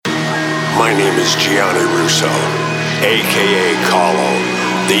My name is Gianni Russo, a.k.a. Carlo,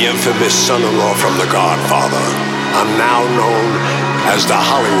 the infamous son-in-law from The Godfather. I'm now known as the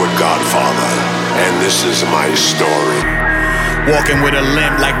Hollywood Godfather, and this is my story. Walking with a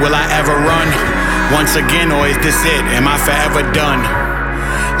limp like will I ever run? Once again, or is this it? Am I forever done?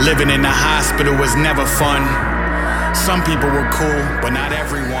 Living in the hospital was never fun. Some people were cool, but not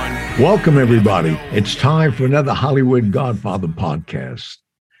everyone. Welcome, everybody. It's time for another Hollywood Godfather podcast.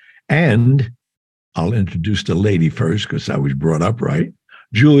 And I'll introduce the lady first because I was brought up right.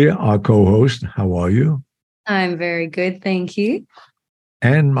 Julia, our co-host, how are you? I'm very good, thank you.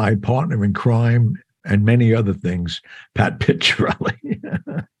 And my partner in crime and many other things, Pat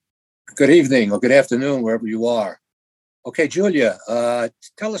Picciarelli. Good evening or good afternoon, wherever you are. Okay, Julia,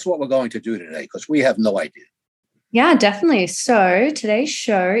 tell us what we're going to do today because we have no idea. Yeah, definitely. So today's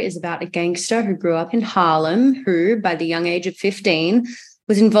show is about a gangster who grew up in Harlem who, by the young age of 15,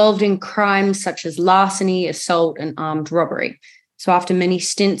 was involved in crimes such as larceny, assault, and armed robbery. So after many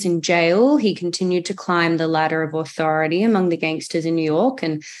stints in jail, he continued to climb the ladder of authority among the gangsters in New York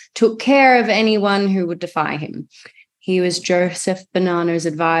and took care of anyone who would defy him. He was Joseph Bonanno's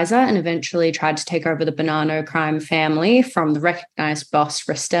advisor and eventually tried to take over the Bonanno crime family from the recognized boss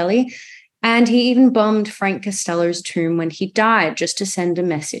Rastelli. And he even bombed Frank Costello's tomb when he died just to send a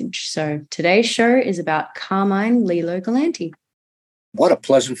message. So today's show is about Carmine Galante. What a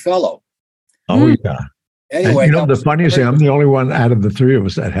pleasant fellow. Oh, yeah. Anyway, and, the funniest thing, I'm the only one out of the three of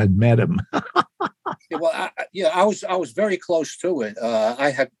us that had met him. Well, I was very close to it.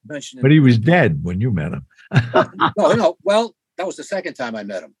 I had mentioned, but he was dead when you met him. No. Well, that was the second time I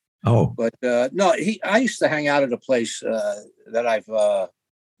met him. Oh, but no, I used to hang out at a place that I've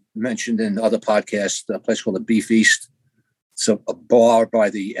mentioned in other podcasts, a place called the Beef East. It's a bar by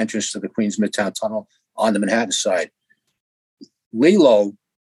the entrance to the Queens Midtown Tunnel on the Manhattan side. Lilo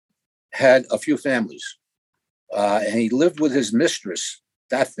had a few families, and he lived with his mistress,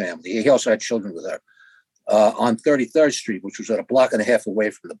 that family. He also had children with her on 33rd Street, which was at a block and a half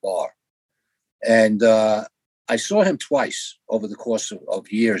away from the bar. And I saw him twice over the course of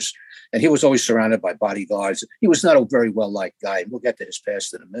years, and he was always surrounded by bodyguards. He was not a very well-liked guy. We'll get to his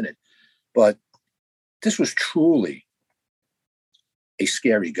past in a minute. But this was truly a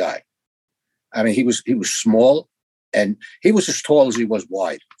scary guy. I mean, he was small, and he was as tall as he was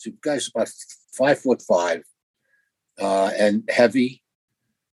wide. So the guy's about 5'5", and heavy.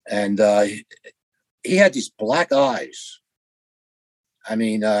 And he had these black eyes. I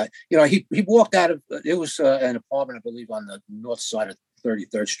mean, he walked out of, it was an apartment, I believe, on the north side of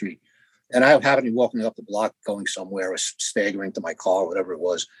 33rd Street. And I happened to be walking up the block, going somewhere, or staggering to my car, whatever it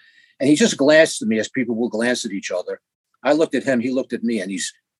was. And he just glanced at me as people will glance at each other. I looked at him, he looked at me, and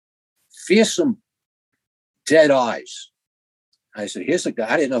these fearsome, dead eyes. I said, here's a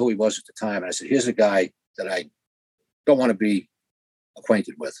guy, I didn't know who he was at the time. And I said, here's a guy that I don't want to be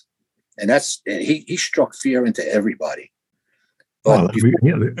acquainted with. And he struck fear into everybody. But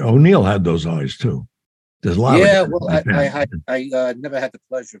O'Neill had those eyes too. There's a lot. Yeah, well, I never had the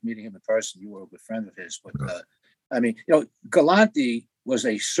pleasure of meeting him in person. You were a good friend of his, but I mean, Galante was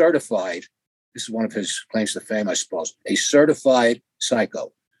a certified. This is one of his claims to fame, I suppose. A certified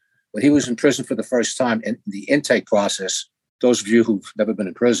psycho. When he was in prison for the first time, in the intake process, those of you who've never been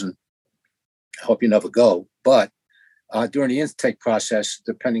in prison, I hope you never go. But during the intake process,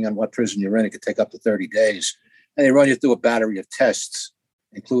 depending on what prison you're in, it could take up to 30 days. And they run you through a battery of tests,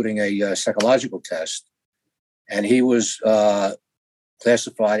 including a psychological test. And he was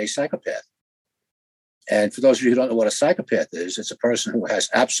classified a psychopath. And for those of you who don't know what a psychopath is, it's a person who has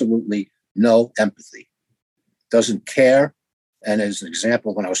absolutely no empathy, doesn't care. And as an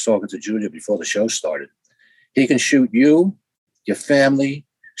example, when I was talking to Julia before the show started, he can shoot you, your family,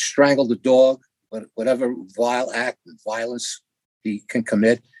 strangle the dog, whatever vile act and violence he can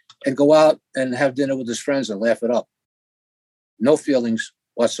commit, and go out and have dinner with his friends and laugh it up. No feelings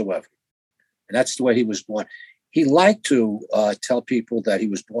whatsoever. And that's the way he was born. He liked to tell people that he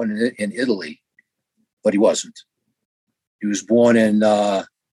was born in Italy, but he wasn't. He was born in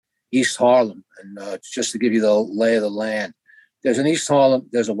East Harlem. And just to give you the lay of the land, there's an East Harlem,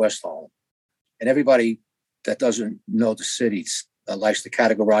 there's a West Harlem. And everybody that doesn't know the cities likes to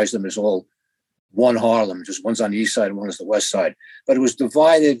categorize them as all one Harlem, just one's on the east side and one is the west side. But it was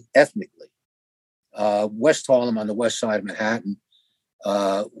divided ethnically. West Harlem on the west side of Manhattan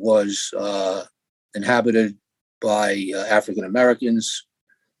was inhabited by African Americans.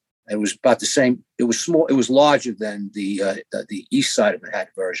 It was about the same. It was small. It was larger than the east side of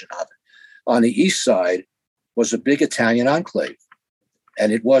Manhattan version of it. On the east side was a big Italian enclave,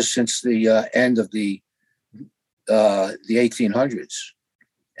 and it was since the end of the 1800s.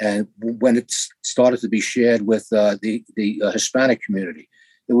 And when it started to be shared with the Hispanic community,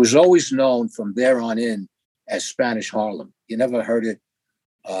 it was always known from there on in as Spanish Harlem. You never heard it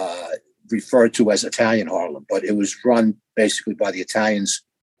referred to as Italian Harlem, but it was run basically by the Italians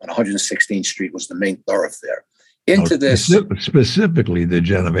on 116th Street was the main thoroughfare. Into this specifically the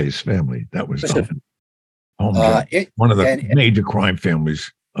Genovese family, that was one of the major crime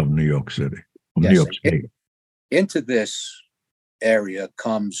families of New York City, of New York State. Into this area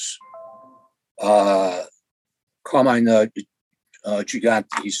comes Carmine Galante.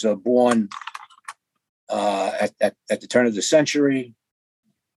 He's born at the turn of the century.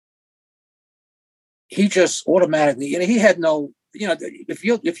 He just automatically, he had no,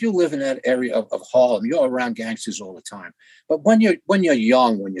 if you live in that area of Harlem, you're around gangsters all the time. But when you're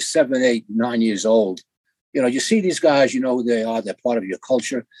young, when you're 7, 8, 9 years old, you see these guys, you know who they are, they're part of your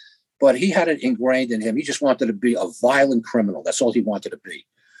culture. But he had it ingrained in him. He just wanted to be a violent criminal. That's all he wanted to be.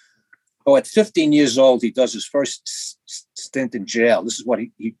 So at 15 years old, he does his first stint in jail. This is what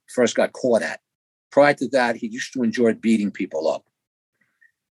he first got caught at. Prior to that, he used to enjoy beating people up.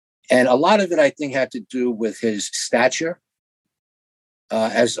 And a lot of it, I think, had to do with his stature.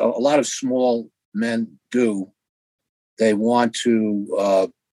 As a lot of small men do, they want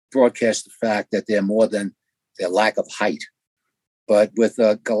to broadcast the fact that they're more than their lack of height. But with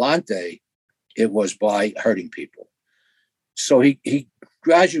Galante, it was by hurting people. So he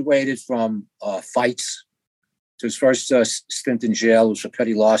graduated from fights to his first stint in jail was for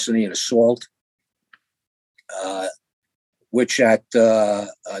petty larceny and assault, which at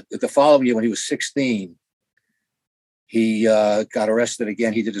the following year when he was 16, he got arrested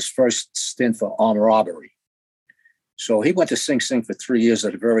again. He did his first stint for armed robbery. So he went to Sing Sing for 3 years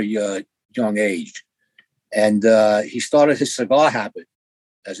at a very young age. And he started his cigar habit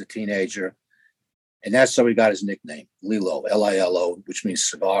as a teenager. And that's how he got his nickname, Lilo, Lilo, which means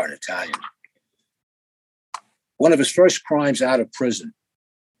cigar in Italian. One of his first crimes out of prison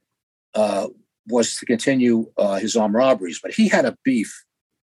was to continue his armed robberies. But he had a beef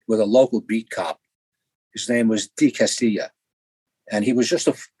with a local beat cop. His name was Di Castilla. And he was just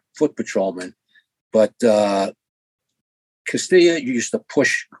a foot patrolman. But Castilla used to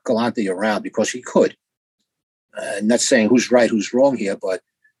push Galante around because he could. Not saying who's right, who's wrong here, but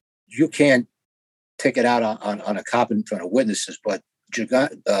you can't take it out on a cop in front of witnesses. But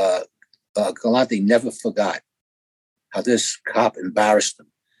Galante never forgot how this cop embarrassed him.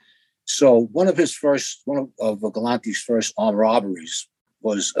 So one of Galante's first armed robberies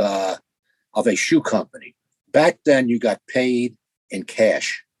was of a shoe company. Back then, you got paid in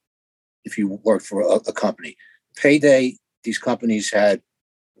cash if you worked for a company. Payday, these companies had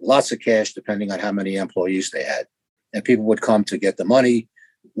lots of cash depending on how many employees they had. And people would come to get the money.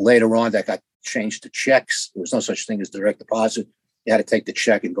 Later on, that got changed to checks. There was no such thing as direct deposit. You had to take the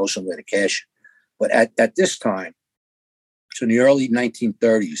check and go somewhere to cash. But at this time, it's in the early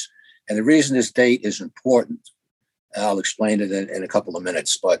 1930s. And the reason this date is important, I'll explain it in a couple of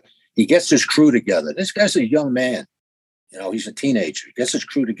minutes, but he gets his crew together. This guy's a young man. He's a teenager. He gets his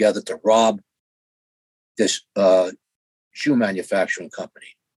crew together to rob this shoe manufacturing company.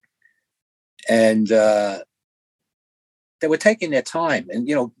 And they were taking their time. And,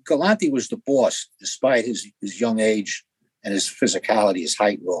 Galante was the boss, despite his young age and his physicality, his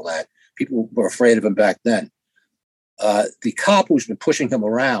height and all that. People were afraid of him back then. The cop who's been pushing him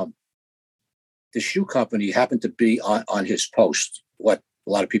around, the shoe company happened to be on his post, what a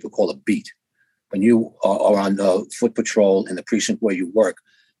lot of people call a beat. When you are on foot patrol in the precinct where you work,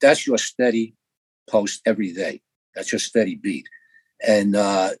 that's your steady post every day. That's your steady beat. And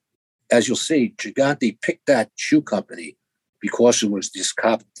as you'll see, Gigante picked that shoe company because it was this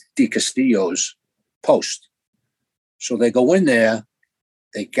cop Di Castillo's post. So they go in there,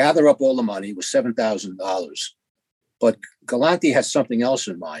 they gather up all the money. It was $7,000. But Galante had something else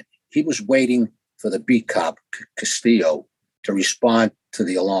in mind. He was waiting for the beat cop, Castillo, to respond to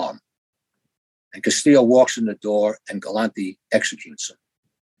the alarm. And Castillo walks in the door and Galante executes him.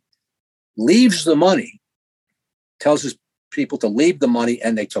 Leaves the money, tells his people to leave the money,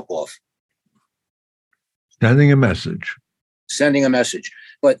 and they took off. Sending a message.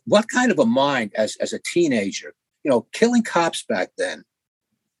 But what kind of a mind as a teenager, killing cops back then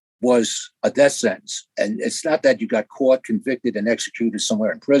was a death sentence. And it's not that you got caught, convicted, and executed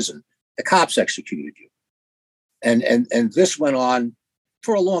somewhere in prison. The cops executed you. And this went on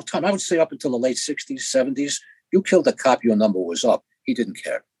for a long time. I would say up until the late 60s, 70s. You killed a cop, your number was up. He didn't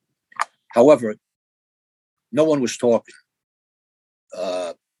care. However, no one was talking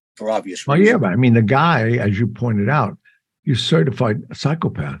for obvious reasons. Well, yeah, but I mean, the guy, as you pointed out, he's certified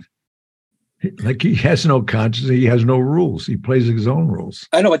psychopath. Like he has no conscience. He has no rules. He plays his own rules.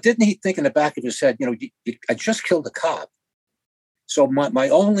 I know, but didn't he think in the back of his head, I just killed a cop. So my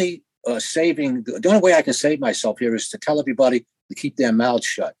only the only way I can save myself here is to tell everybody to keep their mouths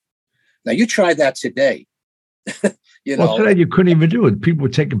shut. Now, you try that today. Well, today you couldn't even do it. People were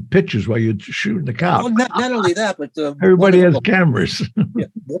taking pictures while you're shooting the cop. Well, not only that, but everybody has cameras. Yeah,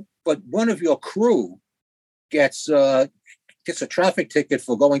 but one of your crew gets a traffic ticket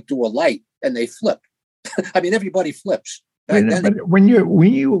for going through a light, and they flip. I mean, everybody flips. But when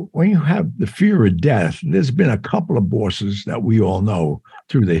you have the fear of death, there's been a couple of bosses that we all know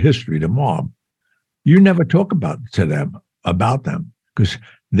through the history, the mob. You never talk about them because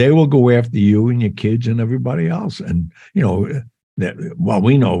they will go after you and your kids and everybody else. And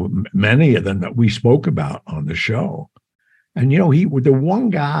we know many of them that we spoke about on the show. And he was the one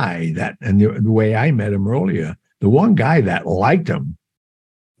guy that, and the way I met him earlier, the one guy that liked him,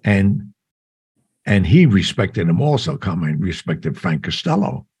 and he respected him also. Carmine respected Frank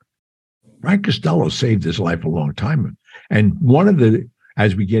Costello. Frank Costello saved his life a long time. And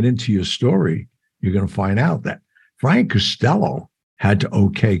as we get into your story, you're going to find out that Frank Costello had to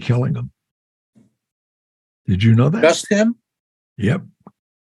okay killing him. Did you know that? Just him? Yep.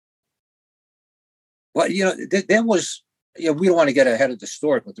 Well, there was, we don't want to get ahead of the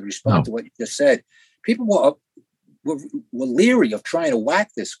story, but to respond to what you just said, people were leery of trying to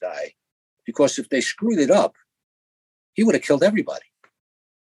whack this guy because if they screwed it up, he would have killed everybody.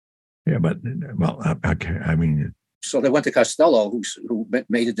 Yeah, but, okay, I mean. So they went to Costello, who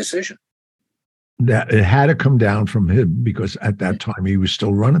made a decision. That it had to come down from him because at that time he was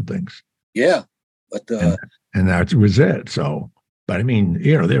still running things. Yeah, but and that was it. So, but I mean,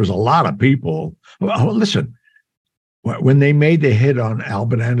 there was a lot of people. Well, listen, when they made the hit on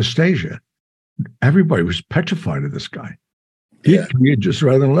Albert Anastasia, everybody was petrified of this guy. He'd just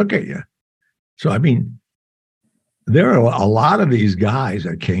rather than look at you. So, I mean, there are a lot of these guys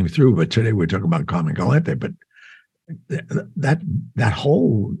that came through. But today we're talking about Carmine Galante, but.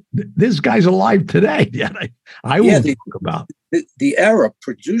 This guy's alive today. I will talk about the era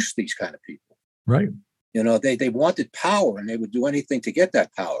produced these kind of people, right? They wanted power and they would do anything to get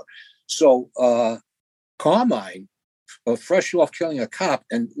that power. So Carmine, fresh off killing a cop,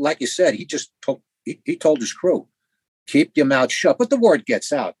 and like you said, he just told his crew, keep your mouth shut. But the word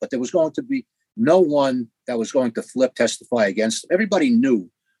gets out. But there was going to be no one that was going to testify against him. Everybody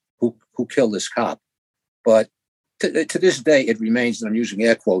knew who killed this cop, but. To this day, it remains, and I'm using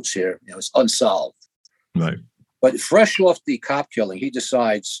air quotes here, it's unsolved. Right. But fresh off the cop killing, he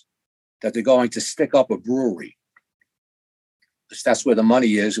decides that they're going to stick up a brewery. That's where the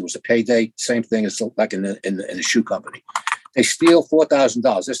money is. It was a payday, same thing as like in the shoe company. They steal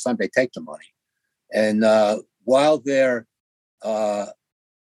 $4,000. This time they take the money. And while they're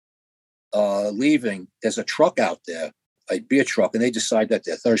leaving, there's a truck out there, a beer truck, and they decide that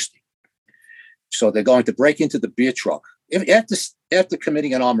they're thirsty. So they're going to break into the beer truck. After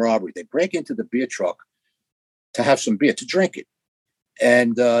committing an armed robbery, they break into the beer truck to have some beer, to drink it.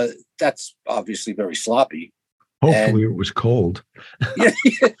 And that's obviously very sloppy. Hopefully it was cold.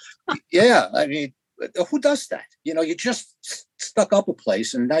 Yeah. I mean, who does that? You just stuck up a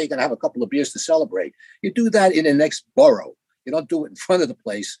place and now you're going to have a couple of beers to celebrate. You do that in the next borough. You don't do it in front of the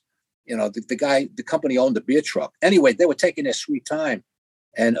place. The company owned the beer truck. Anyway, they were taking their sweet time.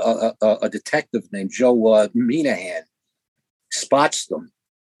 And a detective named Joe Minahan spots them,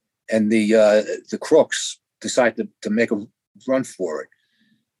 and the crooks decide to make a run for it.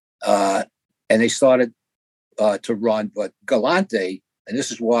 And they started to run, but Galante, and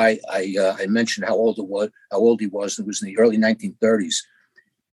this is why I mentioned how old he was. It was in the early 1930s.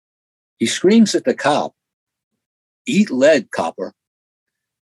 He screams at the cop, "Eat lead, copper!"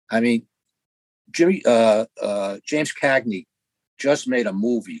 I mean, James Cagney just made a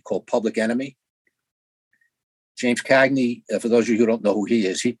movie called Public Enemy. James Cagney, for those of you who don't know who he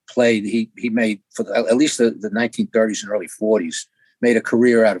is, he made for at least the 1930s and early 40s, made a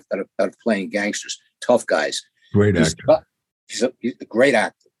career out of playing gangsters, tough guys. Great actor. He's a great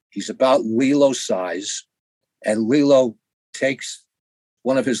actor. He's about Lilo's size, and Lilo takes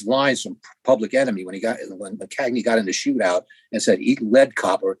one of his lines from Public Enemy when Cagney got in the shootout and said, "Eat lead,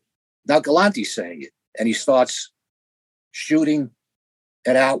 copper." Now Galante's saying it, and he starts shooting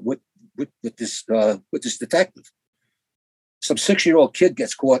it out with this detective. Some 6-year-old kid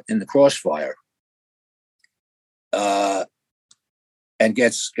gets caught in the crossfire and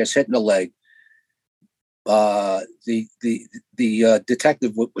gets hit in the leg. The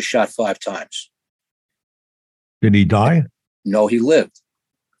detective was shot 5 times. Did he die? No, he lived.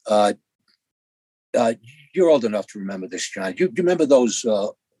 You're old enough to remember this, John. You remember those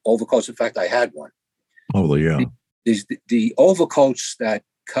overcoats. In fact, I had one. Oh, yeah. The overcoats that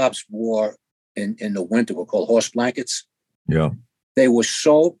cops wore in the winter were called horse blankets. Yeah. They were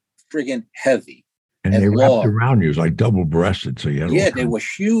so friggin' heavy. And they wrapped around you. It was like double-breasted. So you had they were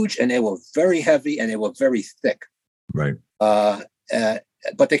huge, and they were very heavy, and they were very thick. Right. But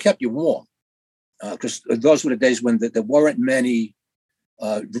they kept you warm. Because those were the days when there weren't many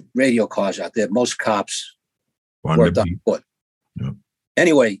radio cars out there. Most cops worked on foot. Yeah.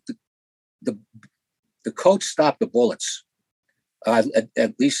 Anyway, the coat stopped the bullets,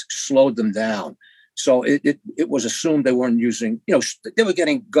 at least slowed them down. So it was assumed they weren't using, they were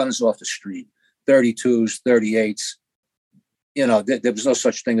getting guns off the street, 32s, 38s. There was no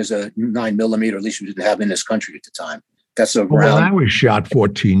such thing as a 9mm, at least we didn't have in this country at the time. That's a round. Well, I was shot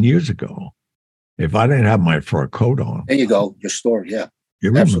 14 years ago. If I didn't have my fur coat on. There you go, your story, yeah. You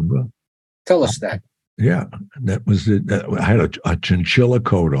remember? Tell us that. Yeah, that was it. I had a chinchilla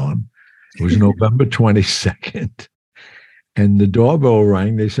coat on. It was November 22nd. And the doorbell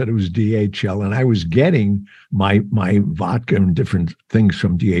rang. They said it was DHL. And I was getting my vodka and different things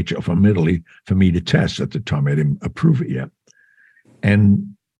from DHL from Italy for me to test at the time. I didn't approve it yet.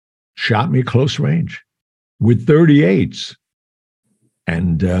 And shot me close range with 38s.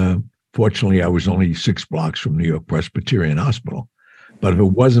 And fortunately, I was only 6 blocks from New York Presbyterian Hospital. But if it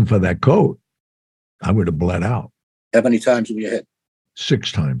wasn't for that coat, I would have bled out. How many times were you hit?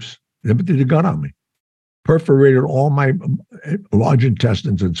 6 times. They put the gun on me. Perforated all my large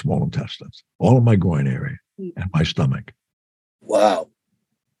intestines and small intestines, all of my groin area and my stomach. Wow.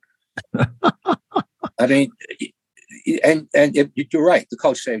 I mean, and you're right. The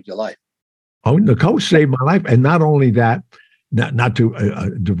coat saved your life. Oh, the coat saved my life. And not only that, not to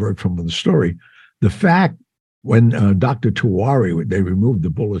divert from the story, the fact when Dr. Tiwari, they removed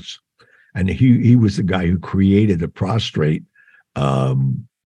the bullets, and he was the guy who created the prostrate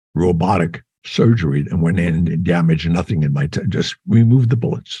robotic surgery and went in and damaged nothing in my just removed the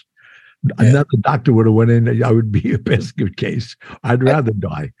bullets. Yeah. Another doctor would have went in, I would be a basket case. I'd rather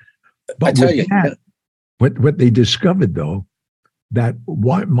die. But I tell you, what they discovered though, that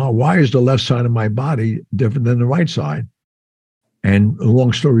why is the left side of my body different than the right side? And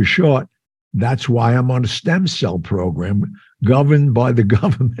long story short, that's why I'm on a stem cell program governed by the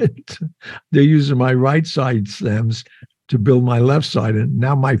government. They're using my right side stems to build my left side, and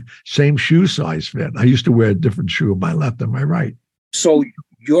now my same shoe size fit. I used to wear a different shoe on my left and my right. So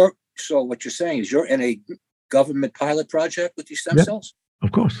what you're saying is you're in a government pilot project with these stem cells?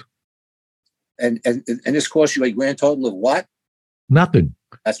 Of course. And this costs you a grand total of what? Nothing.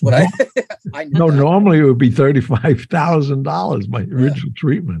 That's what I know. No, normally it would be $35,000, my original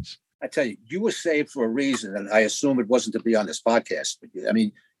treatments. I tell you, you were saved for a reason, and I assume it wasn't to be on this podcast. But I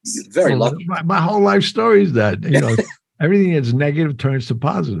mean, you're very lucky. My whole life story is that, everything that's negative turns to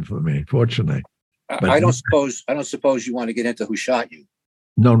positive for me, fortunately. I don't suppose you want to get into who shot you.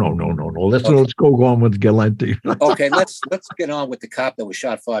 No. Let's go on with Galante. Okay, let's get on with the cop that was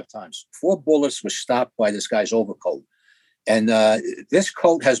shot 5 times. 4 bullets were stopped by this guy's overcoat. And this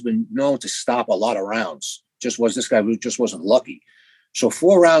coat has been known to stop a lot of rounds. This guy just wasn't lucky. So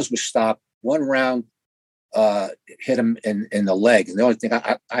 4 rounds were stopped. 1 round hit him in the leg. And the only thing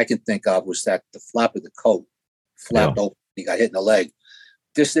I can think of was that the flap of the coat flapped open. He got hit in the leg.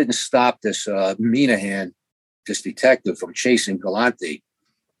 This didn't stop this Minahan, this detective, from chasing Galante.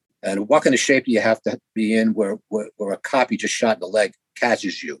 And what kind of shape do you have to be in where a cop you just shot in the leg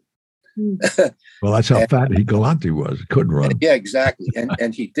catches you? Well, that's how fat Galante was. He couldn't run. Yeah, exactly.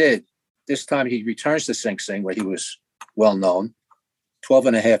 And he did. This time he returns to Sing Sing, where he was well known. 12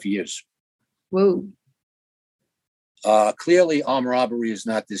 and a half years. Whoa. Clearly, armed robbery is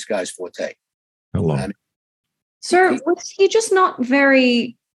not this guy's forte. Hello. Sir, was he just not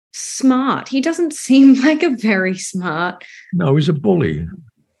very smart? He doesn't seem like a very smart. No, he's a bully.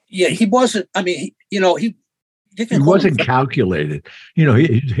 Yeah, he wasn't. I mean, he wasn't calculated.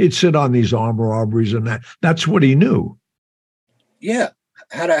 He'd sit on these armed robberies and that's what he knew. Yeah,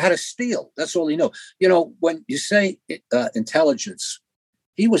 how to steal. That's all he knew. When you say intelligence,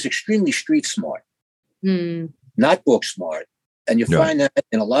 he was extremely street smart, not book smart. And you find that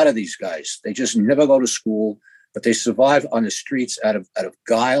in a lot of these guys, they just never go to school, but they survive on the streets out of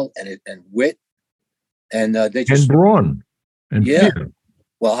guile and wit, and they just brawn and fear.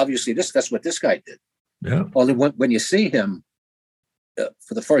 Well, obviously, that's what this guy did. Yeah. Only when you see him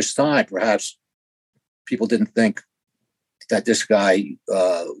for the first time, perhaps people didn't think that this guy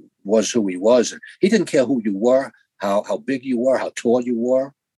was who he was, and he didn't care who you were, how big you were, how tall you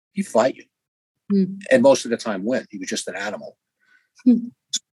were. He'd fight you, and most of the time win. He was just an animal.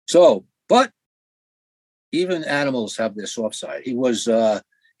 So, but even animals have their soft side. He was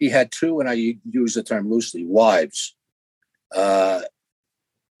he had two, and I use the term loosely, wives.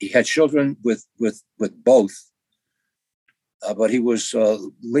 He had children with both, but he was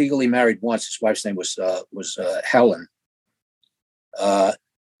legally married once. His wife's name was Helen.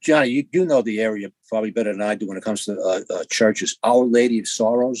 Johnny, you know the area probably better than I do when it comes to churches. Our Lady of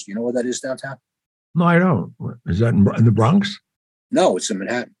Sorrows. Do you know where that is downtown? No, I don't. Is that in the Bronx? No, it's in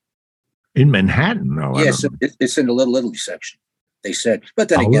Manhattan. In Manhattan? No. Yes, it's in the Little Italy section. They said, but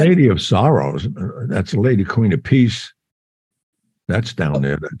then Our again, Lady of Sorrows. That's the Lady Queen of Peace. That's down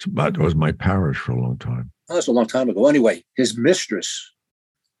there. That was my parish for a long time. Oh, that's a long time ago. Anyway, his mistress,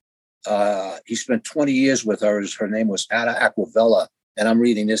 he spent 20 years with her. Her name was Ada Aquavella. And I'm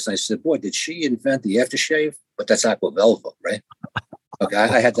reading this, and I said, "Boy, did she invent the aftershave?" But that's Aquavella, right? Okay,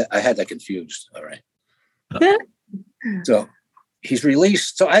 I had that confused. All right. So he's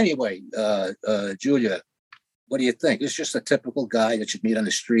released. So anyway, Julia, what do you think? It's just a typical guy that you'd meet on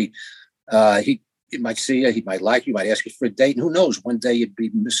the street. He might see you, he might like you, might ask you for a date, and who knows? One day you'd be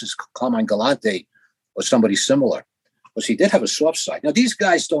Mrs. Carmine Galante or somebody similar. Because he did have a soft side. Now these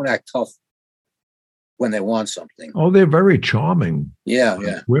guys don't act tough when they want something. Oh, they're very charming.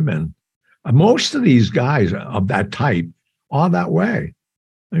 Yeah. Women. Most of these guys of that type are that way.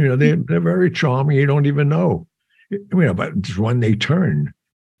 They're very charming. You don't even know. But it's when they turn,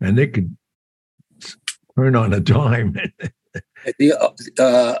 and they could turn on a dime.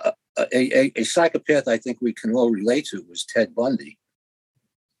 A psychopath I think we can all relate to was Ted Bundy,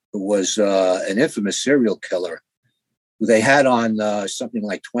 who was an infamous serial killer. They had on something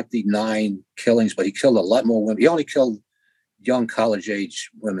like 29 killings, but he killed a lot more women. He only killed young college-age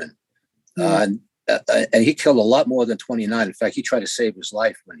women. And he killed a lot more than 29. In fact, he tried to save his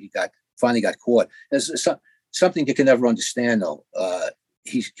life when he finally got caught. There's something you can never understand, though.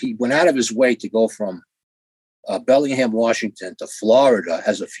 He went out of his way to go from Bellingham, Washington to Florida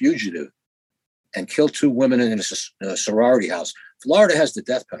as a fugitive and killed two women in a sorority house. Florida has the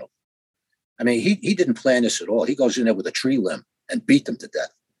death penalty. I mean, he didn't plan this at all. He goes in there with a tree limb and beat them to death.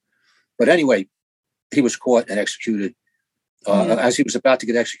 But anyway, he was caught and executed. As he was about to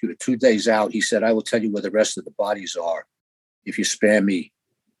get executed, 2 days out, he said, "I will tell you where the rest of the bodies are if you spare me,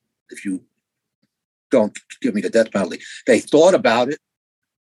 if you don't give me the death penalty." They thought about it,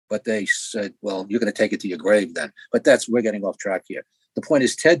 but they said, "Well, you're going to take it to your grave then." But we're getting off track here. The point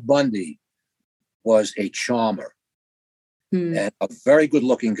is, Ted Bundy was a charmer and a very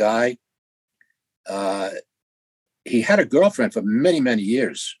good-looking guy. He had a girlfriend for many, many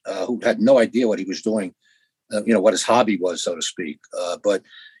years who had no idea what he was doing, what his hobby was, so to speak. But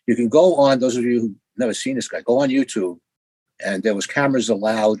you can go on, those of you who've never seen this guy, go on YouTube, and there was cameras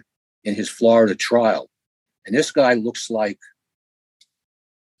allowed in his Florida trial. And this guy looks like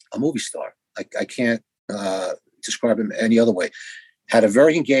a movie star. I can't describe him any other way. Had a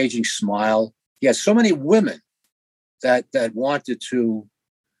very engaging smile. He had so many women that wanted to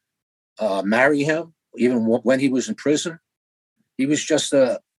marry him, even when he was in prison. He was just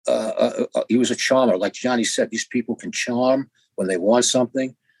he was a charmer. Like Johnny said, these people can charm when they want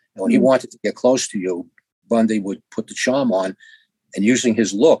something. And when he wanted to get close to you, Bundy would put the charm on, and using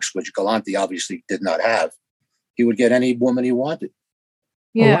his looks, which Galante obviously did not have, he would get any woman he wanted.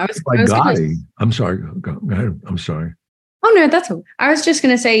 Yeah, I'm sorry. Go ahead. I'm sorry. Oh no, that's all. I was just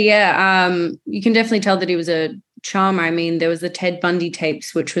going to say, you can definitely tell that he was a charmer. I mean, there was the Ted Bundy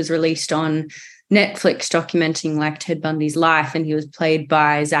tapes, which was released on Netflix, documenting like Ted Bundy's life, and he was played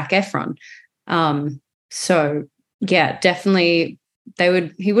by Zac Efron. So yeah, definitely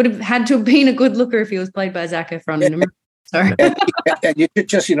he would have had to have been a good looker if he was played by Zac Efron. In a Sorry. And you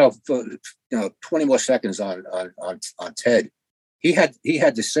just, for 20 more seconds on Ted. He had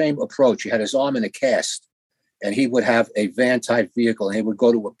the same approach. He had his arm in a cast, and he would have a van type vehicle, and he would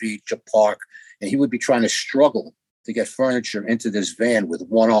go to a beach, a park, and he would be trying to struggle to get furniture into this van with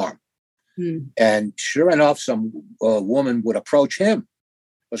one arm. And sure enough, some woman would approach him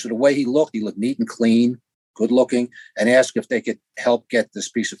because of the way he looked neat and clean, good looking, and ask if they could help get this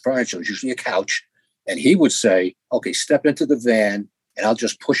piece of furniture. It was usually a couch. And he would say, "Okay, step into the van and I'll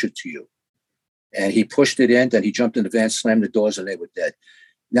just push it to you." And he pushed it in, then he jumped in the van, slammed the doors, and they were dead.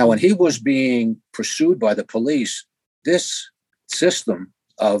 Now, when he was being pursued by the police, this system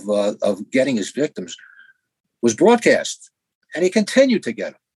of getting his victims was broadcast, and he continued to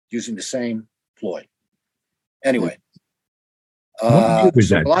get them using the same ploy. Anyway. What year was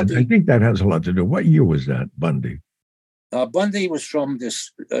that? I think that has a lot to do. What year was that, Bundy? Bundy was from the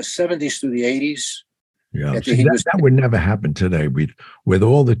 70s through the 80s. Yeah, that would never happen today with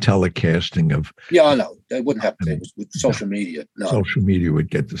all the telecasting of. Yeah, no, that wouldn't happen today with social media. No, social media would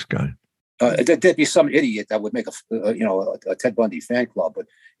get this guy. There'd be some idiot that would make a Ted Bundy fan club, but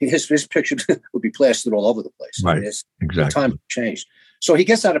his picture would be plastered all over the place. Right, I mean, exactly. The time changed. So he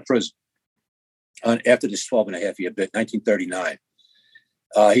gets out of prison after this 12-and-a-half-year bit, 1939.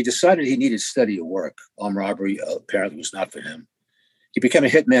 He decided he needed steadier work. Armed robbery apparently was not for him. He became a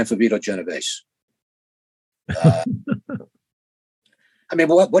hitman for Vito Genovese. I mean,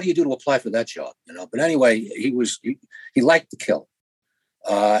 what do you do to apply for that job? But anyway, he liked to kill.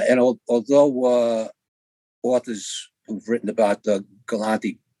 And although authors who've written about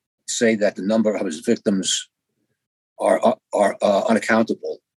Galante say that the number of his victims are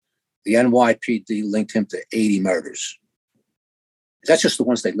unaccountable, the NYPD linked him to 80 murders. That's just the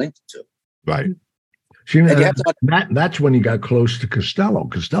ones they linked him to. Right. That's when he got close to Costello.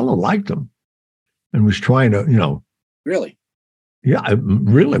 Costello liked him and was trying to, Really? Yeah,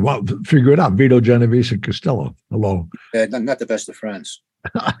 really. Well, figure it out. Vito Genovese and Costello. Hello. Not the best of friends.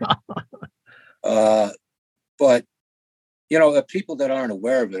 But, people that aren't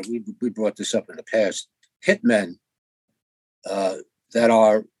aware of it, we brought this up in the past. Hitmen that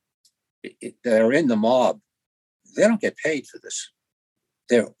are in the mob, they don't get paid for this.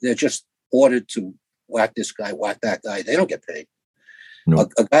 They're just ordered to whack this guy, whack that guy. They don't get paid. No.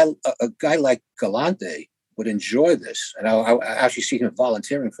 A guy like Galante would enjoy this, and I actually see him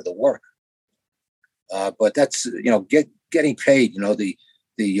volunteering for the work. But that's getting paid. The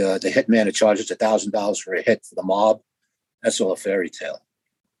hitman that charges $1,000 for a hit for the mob. That's all a fairy tale.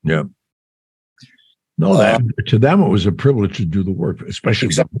 Yeah. No, to them it was a privilege to do the work, especially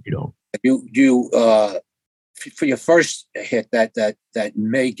Vito. You for your first hit that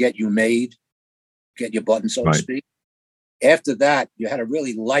may get you made, get your button, so to speak. After that, you had to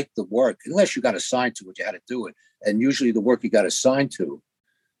really like the work, unless you got assigned to it, you had to do it. And usually the work you got assigned to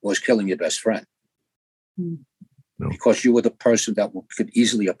was killing your best friend. No. Because you were the person that could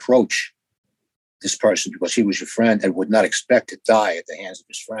easily approach this person because he was your friend and would not expect to die at the hands of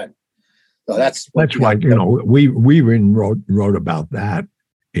his friend. So that's why, we even wrote about that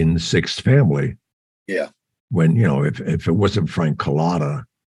in Sixth Family. Yeah. When, if it wasn't Frank Collada,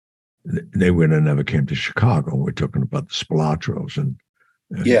 they would have never came to Chicago. We're talking about the Spilatros, and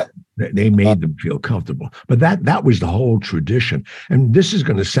they made them feel comfortable. But that was the whole tradition. And this is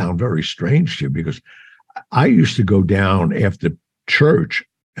going to sound very strange to you because I used to go down after church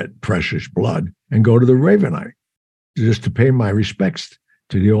at Precious Blood and go to the Ravenite just to pay my respects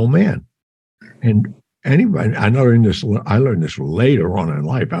to the old man. And anybody, I learned this later on in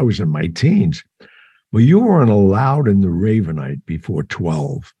life. I was in my teens. Well, you weren't allowed in the Ravenite before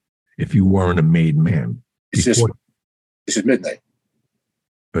 12 if you weren't a made man. This is midnight.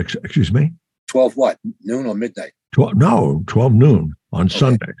 Excuse me? 12 what? Noon or midnight? 12 noon on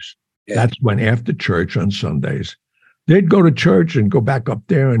Sundays. Yeah. That's when after church on Sundays, they'd go to church and go back up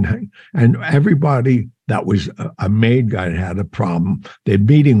there and everybody that was a maid guy had a problem. Their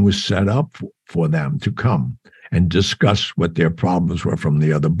meeting was set up for them to come and discuss what their problems were from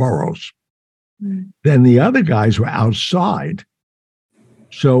the other boroughs. Then the other guys were outside.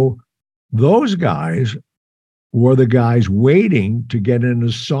 So those guys were the guys waiting to get an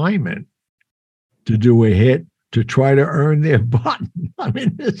assignment to do a hit to try to earn their button. I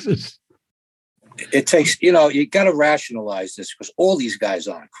mean, it takes, you got to rationalize this because all these guys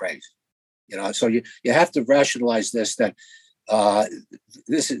aren't crazy, so you have to rationalize this, that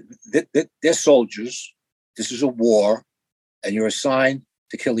they're soldiers. This is a war and you're assigned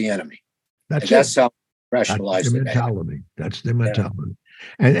to kill the enemy. That's how rationalize the mentality. That's the mentality.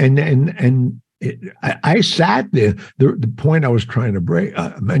 Yeah. I sat there. The point I was trying to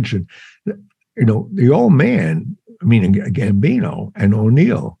mention, the old man, meaning Gambino and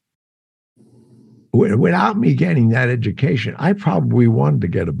O'Neill, without me getting that education, I probably wanted to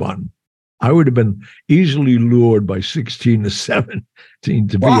get a button. I would have been easily lured by 16 to 17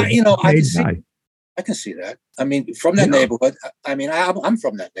 to be a paid guy. I can see that. I mean, from that neighborhood. I mean, I'm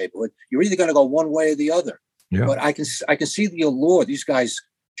from that neighborhood. You're either going to go one way or the other. Yeah. But I can see the allure. These guys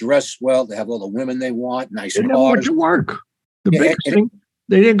dress well. They have all the women they want. Nice cars. They never went to work. The big thing,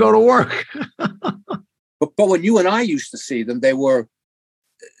 they didn't go to work. but when you and I used to see them, they were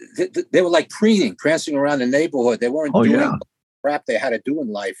like prancing around the neighborhood. They weren't doing the crap they had to do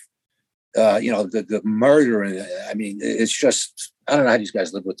in life. The murder. And I mean, it's just, I don't know how these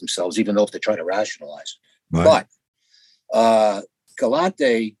guys live with themselves, even though if they try to rationalize it. Right. But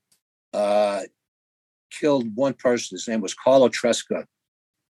Galante killed one person. His name was Carlo Tresca.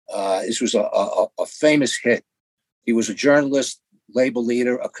 This was a famous hit. He was a journalist, labor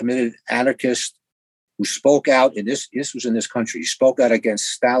leader, a committed anarchist who spoke out in this was in this country. He spoke out against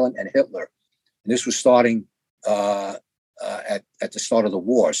Stalin and Hitler. And this was starting at the start of the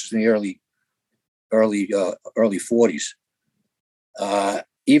war. This was in the early early 40s.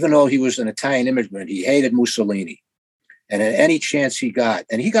 Even though he was an Italian immigrant, he hated Mussolini. And at any chance he got,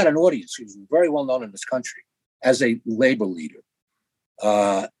 and he got an audience, he was very well known in this country as a labor leader.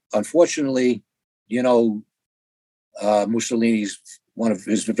 Unfortunately, Mussolini's one of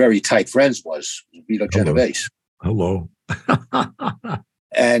his very tight friends was Vito Genovese. Hello.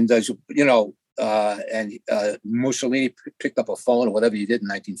 And Mussolini picked up a phone or whatever he did in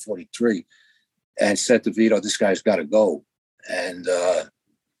 1943 and said to Vito, "This guy's got to go." And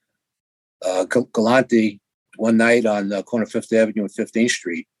Galante, one night on the corner of 5th Avenue and 15th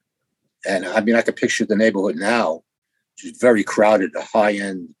Street, and I mean, I could picture the neighborhood now, which is very crowded, the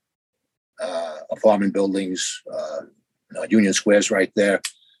high-end apartment buildings, Union Square's right there.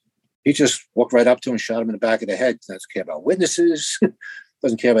 He just walked right up to him and shot him in the back of the head. Doesn't care about witnesses,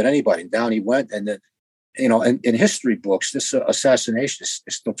 doesn't care about anybody. And down he went. And then, in history books, this assassination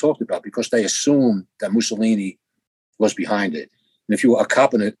is still talked about because they assumed that Mussolini was behind it. And if you were a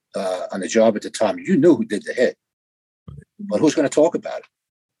cop on the job at the time, you knew who did the hit. But who's going to talk about it?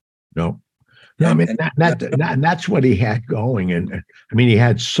 No, I mean, that's what he had going. And I mean, he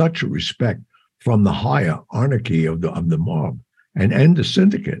had such a respect from the hierarchy of the mob and the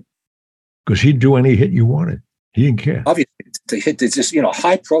syndicate, because he'd do any hit you wanted. He didn't care. Obviously, the hit is just,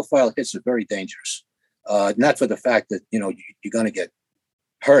 high profile hits are very dangerous. Not for the fact that, you're going to get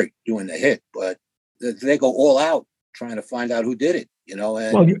hurt doing the hit, but they go all out trying to find out who did it, And,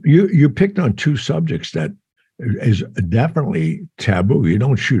 well, you picked on two subjects that is definitely taboo. You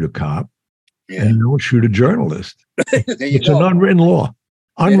don't shoot a cop, and you don't shoot a journalist. It's an unwritten law.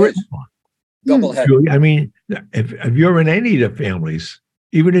 Unwritten law. Double-headed. I mean, if you're in any of the families,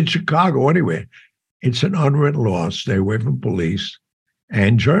 even in Chicago, anyway, it's an unwritten law. Stay away from police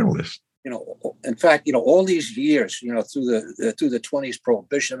and journalists. In fact, all these years, through the 20s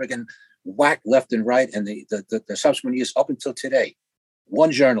prohibition, again, whacked left and right, and the subsequent years up until today,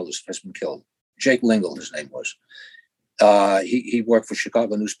 one journalist has been killed. Jake Lingle, his name was. He worked for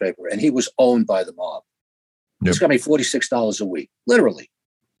Chicago newspaper, and he was owned by the mob. This got me $46 a week, literally.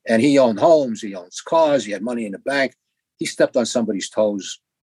 And he owned homes, he owns cars, he had money in the bank. He stepped on somebody's toes.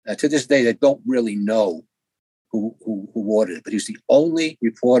 And to this day, they don't really know who ordered it, but he's the only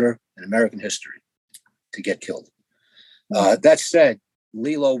reporter in American history to get killed. That said,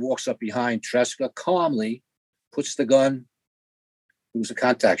 Lilo walks up behind Tresca calmly, puts the gun, it was a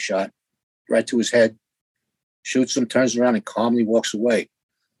contact shot, right to his head, shoots him, turns around, and calmly walks away.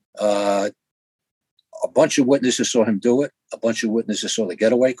 A bunch of witnesses saw him do it. A bunch of witnesses saw the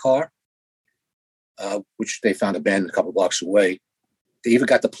getaway car, which they found abandoned a couple blocks away. They even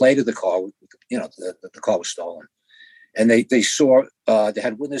got the plate of the car. The car was stolen. And they saw, they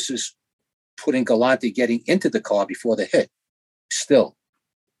had witnesses putting Galante getting into the car before the hit. Still,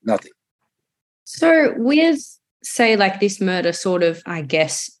 nothing. So with, say, like this murder sort of, I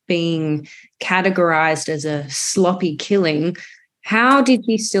guess, being categorized as a sloppy killing, how did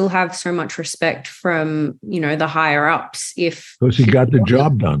he still have so much respect from, the higher ups? Because he got the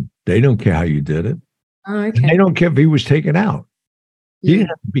job done. They don't care how you did it. Oh, okay. They don't care if he was taken out. He didn't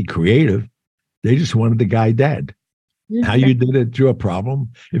have to be creative. They just wanted the guy dead. How you did it, your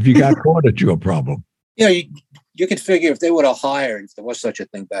problem. If you got caught, it's your problem. You could figure if they would have hired, if there was such a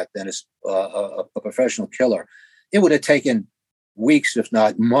thing back then, as a professional killer, it would have taken weeks, if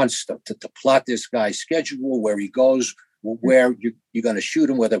not months, to plot this guy's schedule, where he goes, where you're going to shoot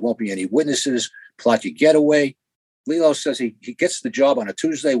him, where there won't be any witnesses, plot your getaway. Lilo says he gets the job on a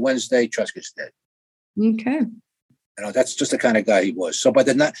Tuesday, Wednesday, Tresca's dead. Okay. That's just the kind of guy he was. So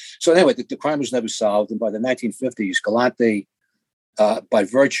anyway, the crime was never solved. And by the 1950s, Galante, by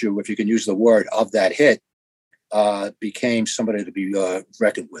virtue, if you can use the word, of that hit, became somebody to be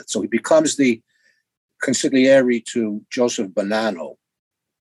reckoned with. So he becomes the consigliere to Joseph Bonanno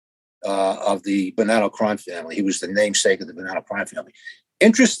of the Bonanno crime family. He was the namesake of the Bonanno crime family.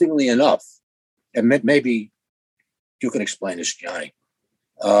 Interestingly enough, and maybe you can explain this, Johnny,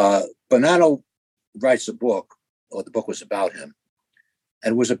 Bonanno writes a book, or the book was about him,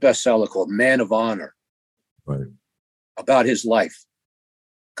 and it was a bestseller called Man of Honor, right, about his life.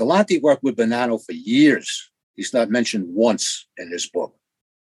 Galante worked with Bonanno for years. He's not mentioned once in this book.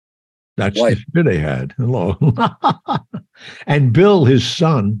 That's the fear they had. Hello. And Bill, his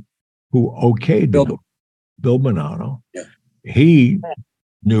son, who okayed Bill Bonanno, he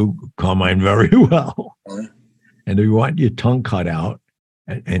knew Carmine very well. And if you want your tongue cut out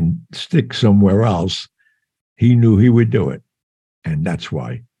and stick somewhere else, he knew he would do it. And that's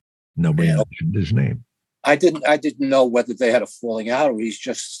why nobody mentioned his name. I didn't know whether they had a falling out, or he's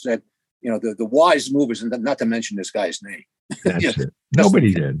just said, the wise move is not to mention this guy's name. That's it.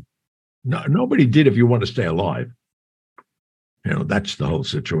 Nobody did. No, nobody did if you want to stay alive. That's the whole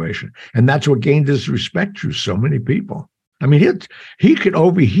situation. And that's what gained his respect through so many people. I mean, he could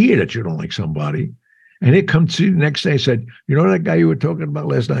overhear that you don't like somebody. And he'd come to you the next day and said, you know that guy you were talking about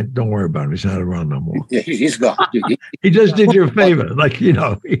last night? Don't worry about him. He's not around no more. Yeah, he's gone. He just did you a favor. Like, he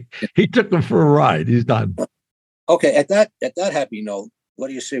took him for a ride. He's done. Okay, at that happy note, what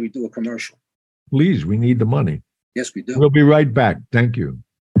do you say we do a commercial? Please, we need the money. Yes, we do. We'll be right back. Thank you.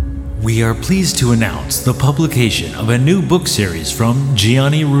 We are pleased to announce the publication of a new book series from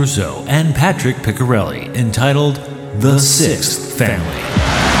Gianni Russo and Patrick Piccarelli entitled The Sixth Family.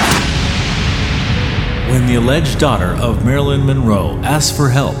 When the alleged daughter of Marilyn Monroe asks for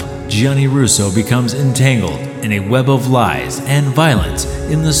help, Gianni Russo becomes entangled in a web of lies and violence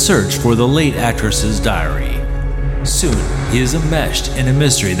in the search for the late actress's diary. Soon, he is enmeshed in a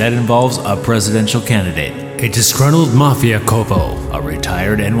mystery that involves a presidential candidate, a disgruntled Mafia capo, a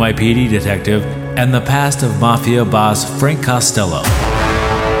retired NYPD detective, and the past of Mafia boss Frank Costello.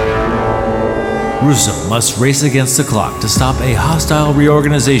 Russo must race against the clock to stop a hostile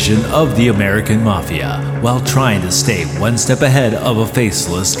reorganization of the American Mafia while trying to stay one step ahead of a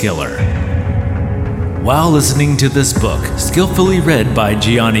faceless killer. While listening to this book, skillfully read by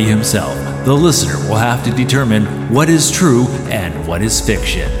Gianni himself, the listener will have to determine what is true and what is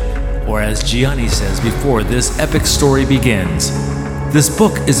fiction. Or as Gianni says before this epic story begins, this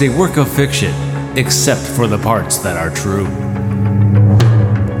book is a work of fiction, except for the parts that are true.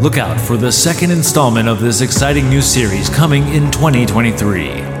 Look out for the second installment of this exciting new series coming in 2023,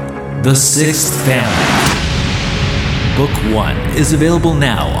 The Sixth Family. Book 1 is available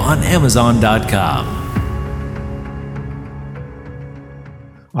now on Amazon.com.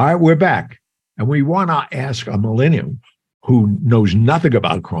 All right, we're back. And we want to ask a millennium who knows nothing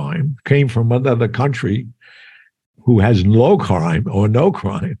about crime, came from another country, who has low crime or no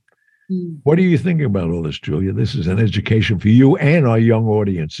crime. What are you thinking about all this, Julia? This is an education for you and our young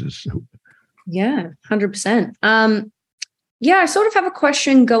audiences. Yeah, 100%. I sort of have a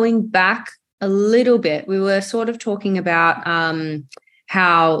question going back a little bit. We were sort of talking about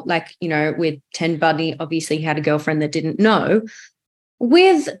how, with Ted Bundy, obviously he had a girlfriend that didn't know.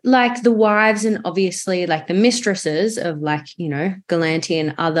 With the wives and obviously the mistresses of Galante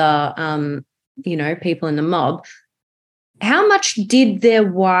and other, people in the mob, how much did their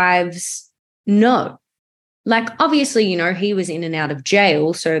wives know? Obviously, he was in and out of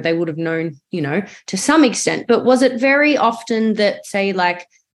jail, so they would have known, to some extent. But was it very often that, say,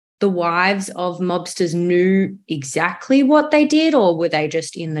 the wives of mobsters knew exactly what they did, or were they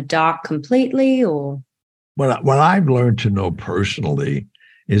just in the dark completely, or? What I've learned to know personally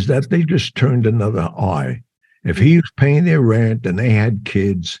is that they just turned another eye. If he was paying their rent and they had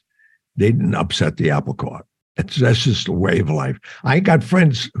kids, they didn't upset the apple cart. That's just a way of life. I got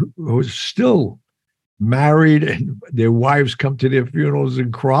friends who are still married and their wives come to their funerals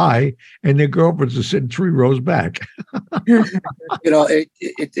and cry, and their girlfriends are sitting 3 rows back. There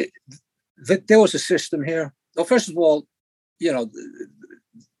was a system here. Well, first of all, the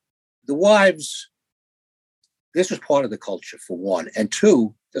wives, this was part of the culture, for one. And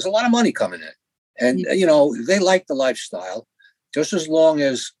two, there's a lot of money coming in. And, they liked the lifestyle just as long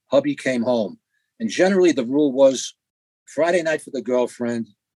as hubby came home. And generally the rule was Friday night for the girlfriend,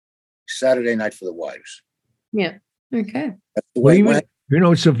 Saturday night for the wives. Yeah. Okay. That's the way it went.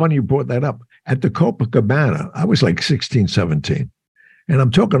 It's so funny you brought that up. At the Copacabana, I was 16, 17. And I'm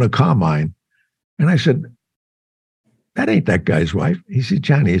talking to Carmine. And I said, that ain't that guy's wife. He said,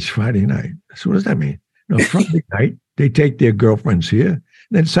 Johnny, it's Friday night. So what does that mean? No, Friday night, they take their girlfriends here.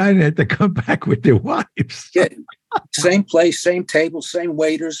 Then Saturday night, they come back with their wives. Yeah. Same place, same table, same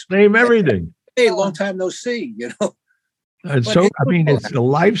waiters. Same everything. Hey, long time no see, And so, it's a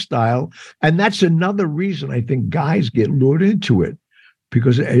lifestyle. And that's another reason I think guys get lured into it,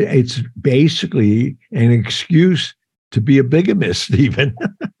 because it's basically an excuse to be a bigamist, even.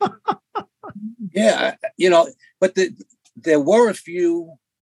 Yeah, but there were a few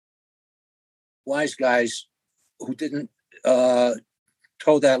wise guys who didn't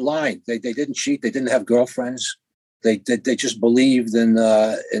toe that line. They didn't cheat. They didn't have girlfriends. They just believed in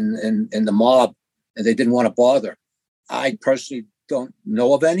the mob, and they didn't want to bother. I personally don't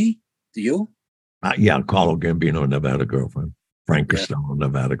know of any. Do you? Carlo Gambino never had a girlfriend. Frank Costello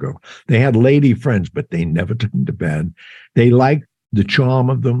never had a girlfriend. They had lady friends, but they never took them to bed. They liked the charm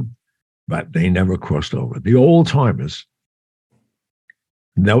of them, but they never crossed over. The old timers,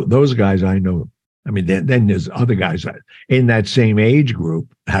 those guys I know. I mean, then there's other guys that in that same age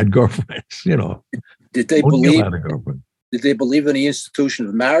group had girlfriends. Did they believe? Did they believe in the institution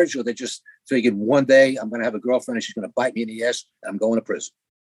of marriage, or they just figured one day I'm going to have a girlfriend and she's going to bite me in the ass and I'm going to prison?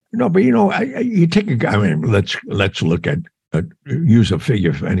 No, but you take a guy. I mean, let's look at use a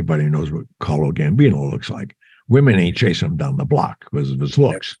figure if anybody knows what Carlo Gambino looks like. Women ain't chasing him down the block because of his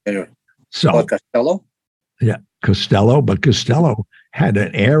looks. So Costello? Yeah, Costello, but Costello had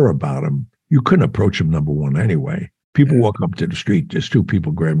an air about him. You couldn't approach him, number one, anyway. People walk up to the street, just two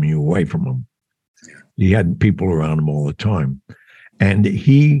people grabbing you away from him. He had people around him all the time. And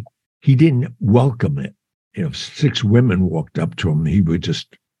he didn't welcome it. If 6 women walked up to him, he would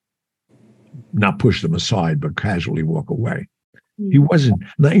just not push them aside, but casually walk away. He wasn't,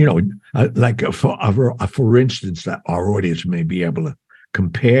 like for instance, that our audience may be able to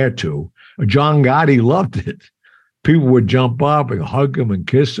compare to. John Gotti loved it. People would jump up and hug him and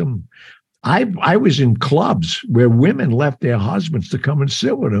kiss him. I was in clubs where women left their husbands to come and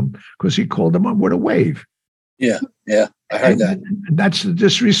sit with him because he called them up with a wave. Yeah, I heard that. And that's the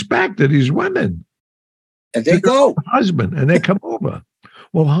disrespect of these women. And they go. Husband, and they come over.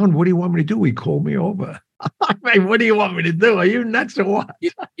 Well, hon, what do you want me to do? He called me over. I mean, what do you want me to do? Are you nuts or what?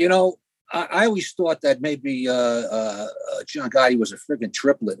 I always thought that maybe John Gotti was a friggin'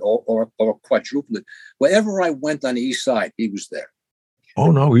 triplet or quadruplet. Wherever I went on the East Side, he was there.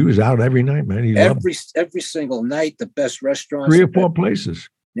 Oh no, he was out every night, man. He every single night, the best restaurants. 3 or 4 places.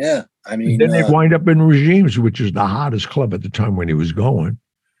 Yeah, I mean, then they wind up in Regimes, which is the hottest club at the time when he was going.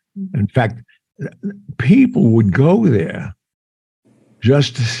 In fact, people would go there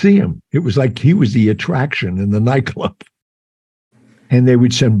just to see him. It was like he was the attraction in the nightclub. And they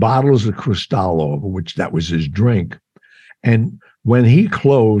would send bottles of Cristal over, which that was his drink. And when he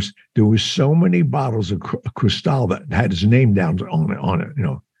closed, there was so many bottles of Cristal that had his name down on it,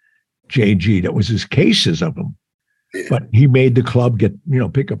 JG. That was his cases of them. Yeah. But he made the club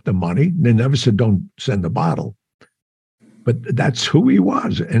pick up the money. They never said, don't send the bottle. But that's who he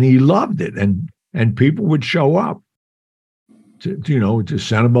was. And he loved it. And people would show up to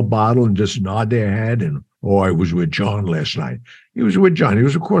send him a bottle and just nod their head and, oh, I was with John last night. He was with John. He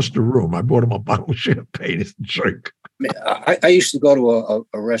was across the room. I bought him a bottle of champagne and drink. I used to go to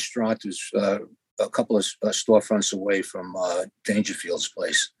a restaurant that's a couple of storefronts away from Dangerfield's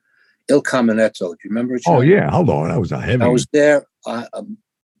place. Il Caminetto. Do you remember it, John? Oh, yeah. Hold on. That was a heavy. I was there.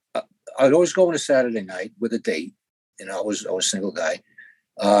 I'd always go on a Saturday night with a date. I was a single guy.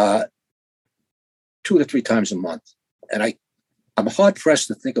 2 to 3 times a month. And I'm hard-pressed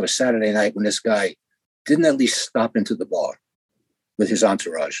to think of a Saturday night when this guy didn't at least stop into the bar with his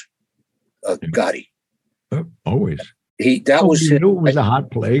entourage, Gotti. Always. He knew it was a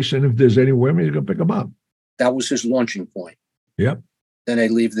hot place, and if there's any women, he's going to pick them up. That was his launching point. Yep. Then they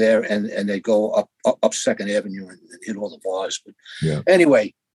leave there, and they go up 2nd Avenue and hit all the bars. But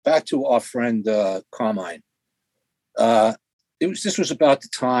anyway, back to our friend Carmine. This was about the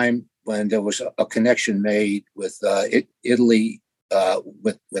time when there was a connection made with Italy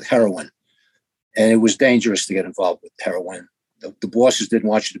with heroin. And it was dangerous to get involved with heroin. The bosses didn't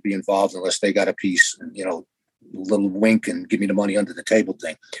want you to be involved unless they got a piece, and, a little wink and give me the money under the table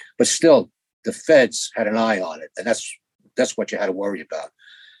thing. But still, the feds had an eye on it. And that's what you had to worry about.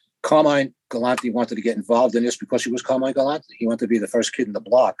 Carmine Galante wanted to get involved in this because he was Carmine Galante. He wanted to be the first kid in the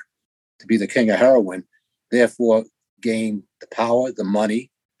block to be the king of heroin, therefore gain the power, the money.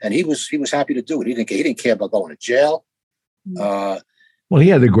 And he was happy to do it. He didn't care about going to jail. Well, he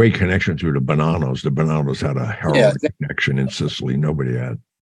had a great connection through the Bonanos. The Bonanos had a heroin connection in Sicily. Nobody had.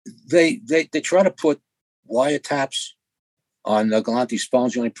 They try to put wiretaps on Galante's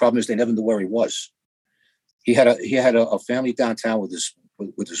phones. The only problem is they never knew where he was. He had a family downtown with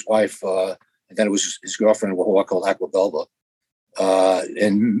his wife, and then it was his girlfriend, who called Aquabelva,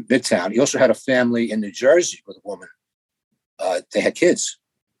 in Midtown. He also had a family in New Jersey with a woman. They had kids.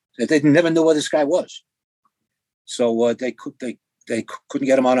 They never knew where this guy was, so they couldn't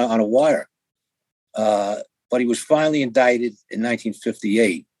get him on a wire. But he was finally indicted in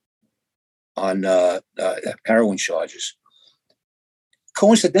 1958 on heroin charges.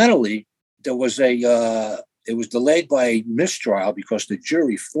 Coincidentally, it was delayed by a mistrial because the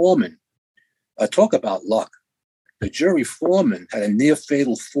jury foreman, talk about luck. The jury foreman had a near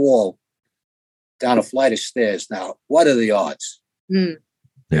fatal fall down a flight of stairs. Now, what are the odds?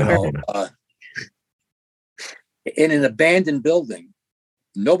 Yeah. In an abandoned building,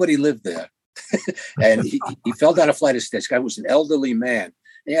 nobody lived there, and he fell down a flight of stairs. This guy was an elderly man.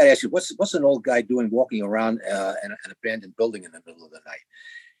 And I asked you, what's an old guy doing walking around an abandoned building in the middle of the night?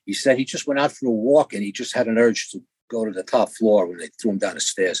 He said he just went out for a walk and he just had an urge to go to the top floor when they threw him down the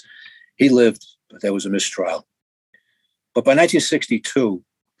stairs. He lived, but there was a mistrial. But by 1962,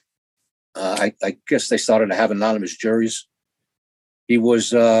 I guess they started to have anonymous juries. He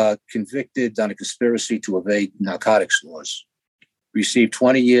was convicted on a conspiracy to evade narcotics laws. received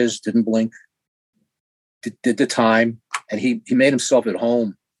 20 years, didn't blink, did the time, and he made himself at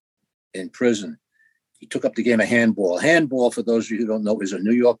home in prison. He took up the game of handball. Handball, for those of you who don't know, is a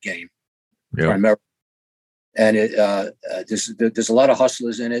New York game, primarily. And there's a lot of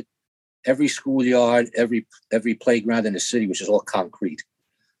hustlers in it. Every schoolyard, every playground in the city, which is all concrete,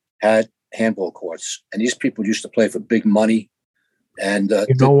 had handball courts. And these people used to play for big money. And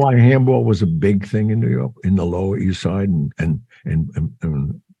you know why handball was a big thing in New York, in the Lower East Side and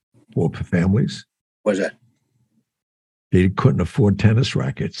poor families? What is that? They couldn't afford tennis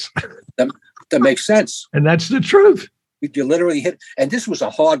rackets. That makes sense. And that's the truth. You literally hit, and this was a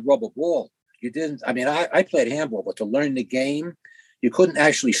hard rubber ball. You didn't, I mean, I played handball, but to learn the game, you couldn't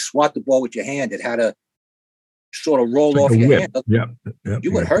actually swat the ball with your hand. It had to sort of roll off your hand.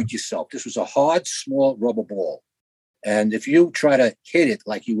 You would hurt yourself. This was a hard, small rubber ball. And if you try to hit it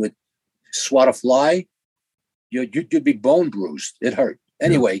like you would swat a fly, you'd be bone bruised. It hurt.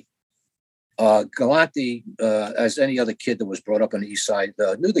 Anyway, Galante, as any other kid that was brought up on the East Side,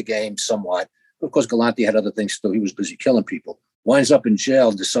 knew the game somewhat. Of course, Galante had other things to do. He was busy killing people. Winds up in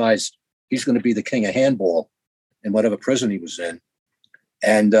jail, decides he's going to be the king of handball in whatever prison he was in.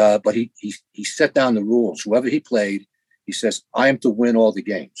 And but he set down the rules. Whoever he played, he says, I am to win all the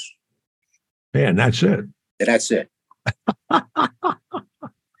games. And that's it. And that's it.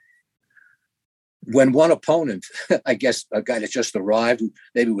 When one opponent, I guess a guy that just arrived, who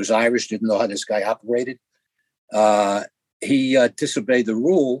maybe was Irish, didn't know how this guy operated, he disobeyed the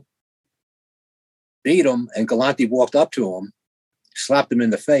rule, beat him, and Galante walked up to him, slapped him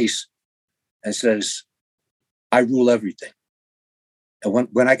in the face, and says, I rule everything. And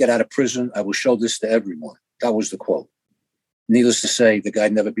when I get out of prison, I will show this to everyone. That was the quote. Needless to say, the guy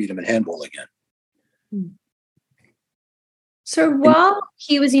never beat him in handball again. So while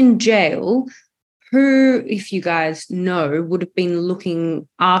he was in jail, who, if you guys know, would have been looking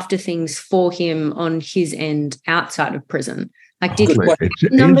after things for him on his end outside of prison? Like, did it's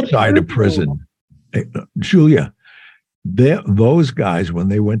inside of prison? Julia, those guys, when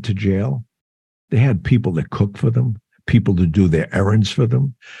they went to jail, they had people that cooked for them, people to do their errands for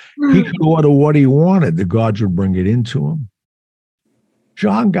them. He could order what he wanted. The guards would bring it into him.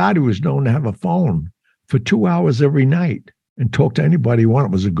 John Gotti was known to have a phone for 2 hours every night and talk to anybody he wanted.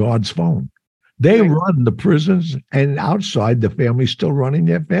 It was a guard's phone. They run the prisons, and outside, the family's still running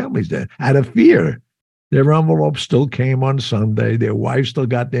their families there out of fear. Their envelopes still came on Sunday. Their wives still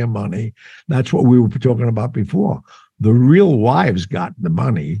got their money. That's what we were talking about before. The real wives got the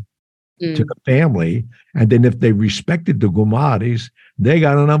money to the family, and then if they respected the Gumaris, they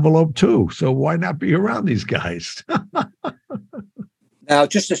got an envelope too. So why not be around these guys? Now,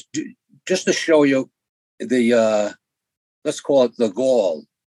 just to show you the, let's call it the gall,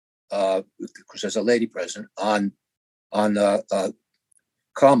 because there's a lady present on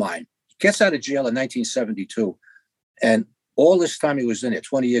Carmine. He gets out of jail in 1972, and all this time he was in it,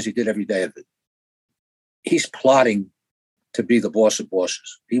 20 years, he did every day of it. He's plotting to be the boss of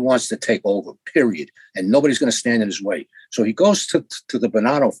bosses. He wants to take over, period, and nobody's going to stand in his way. So he goes to the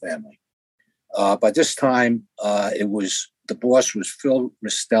Bonanno family. By this time, the boss was Phil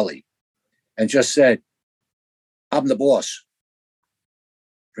Rastelli, and just said, I'm the boss.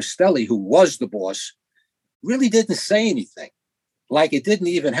 Rastelli, who was the boss, really didn't say anything, like it didn't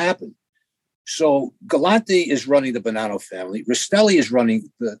even happen. So Galante is running the Bonanno family. Rastelli is running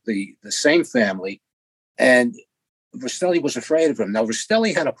the same family, and Rastelli was afraid of him. Now,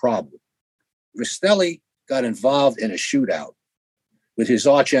 Rastelli had a problem. Rastelli got involved in a shootout with his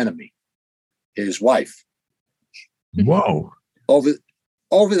arch enemy, his wife. Whoa. Over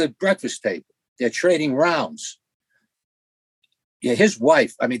the breakfast table. They're trading rounds. Yeah, his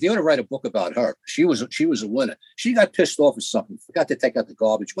wife, I mean, they ought to write a book about her. She was a winner. She got pissed off at something, forgot to take out the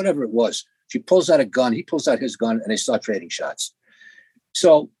garbage, whatever it was. She pulls out a gun, he pulls out his gun, and they start trading shots.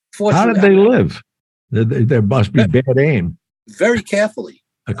 So, fortunately, how did they live? There must be bad aim. Very carefully.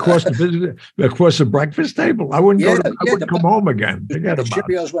 Across the breakfast table. I wouldn't come home again. The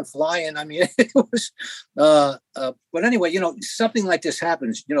Cheerios went flying. I mean, it was. But anyway, something like this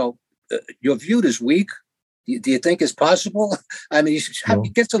happens. You're viewed as weak. Do you think it's possible? I mean, he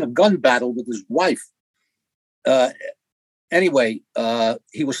gets in a gun battle with his wife. Anyway,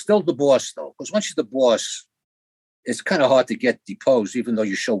 he was still the boss, though, because once you're the boss, it's kind of hard to get deposed, even though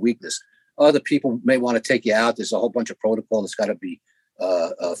you show weakness. Other people may want to take you out. There's a whole bunch of protocol that's got to be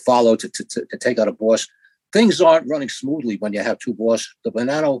followed to take out a boss. Things aren't running smoothly when you have two bosses. The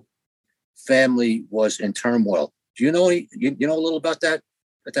Bonanno family was in turmoil. Do you know a little about that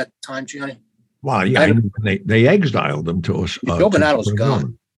at that time, Gianni? Well, yeah, they exiled him to us. Joe Bonanno's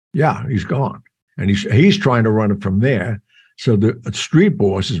gone. Yeah, he's gone, and he's trying to run it from there. So the street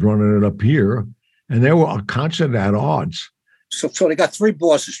boss is running it up here, and they were constantly at odds. So they got three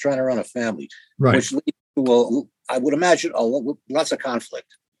bosses trying to run a family, right? Which leads to, I would imagine, lots of conflict.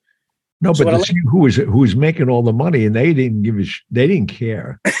 No, but to see who was making all the money, and they didn't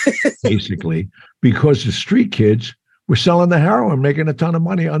care, basically, because the street kids were selling the heroin, making a ton of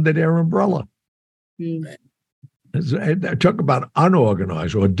money under their umbrella. Mm. Talk about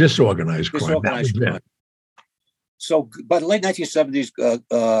unorganized or disorganized crime. So, by the late 1970s,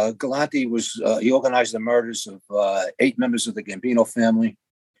 Galante he organized the murders of 8 members of the Gambino family.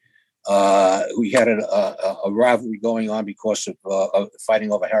 We had a rivalry going on because of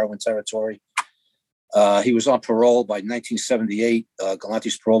fighting over heroin territory. He was on parole by 1978.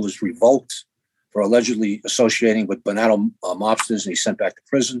 Galante's parole was revoked for allegedly associating with Bonanno mobsters, and he's sent back to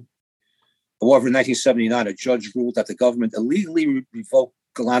prison. However, in 1979, a judge ruled that the government illegally revoked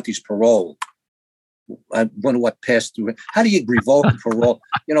Galante's parole. I wonder what passed through it. How do you revoke parole?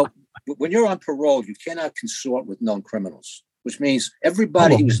 When you're on parole, you cannot consort with known criminals, which means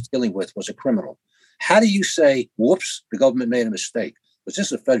everybody he was dealing with was a criminal. How do you say, whoops, the government made a mistake? Because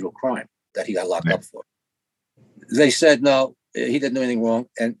this is a federal crime that he got locked up for. They said, no, he didn't do anything wrong,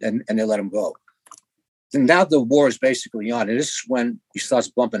 and they let him go. And now the war is basically on. And this is when he starts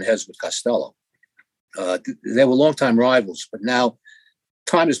bumping heads with Costello. They were longtime rivals, but now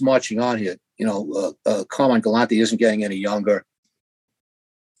time is marching on here. Carmine Galante isn't getting any younger.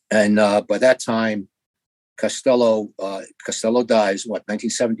 And by that time, Costello dies,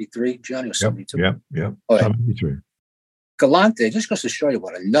 1973, Johnny, or 72? Yeah. 73. Galante, just goes to show you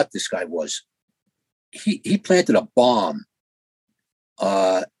what a nut this guy was. He planted a bomb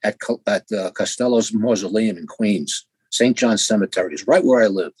at Costello's mausoleum in Queens, St. John's Cemetery. It's right where I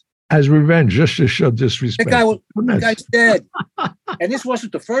lived. As revenge, just to show disrespect. The guy's dead. And this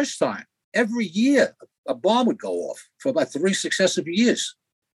wasn't the first time. Every year, a bomb would go off for about 3 successive years.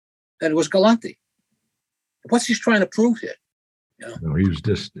 And it was Galante. What's he trying to prove here? No, he was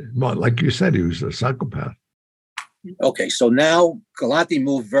just, like you said, he was a psychopath. Okay, so now Galante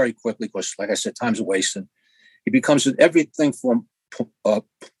moved very quickly because, like I said, time's wasting. He becomes everything from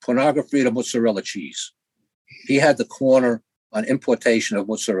pornography to mozzarella cheese. He had the corner on importation of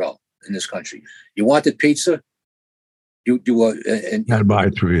mozzarella in this country. You wanted pizza, you had to buy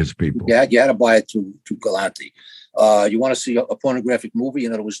it through his people. Yeah, you had to buy it through Galante. You want to see a pornographic movie?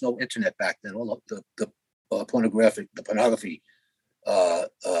 There was no internet back then. All of the pornography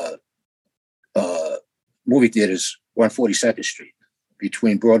movie theaters were on 42nd Street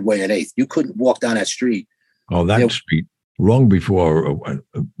between Broadway and 8th. You couldn't walk down that street. Oh, street, long before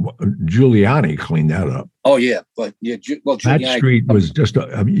Giuliani cleaned that up. Oh, yeah. But Giuliani, that street was just,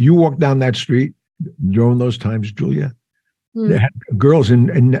 you walk down that street during those times, Julia, they had girls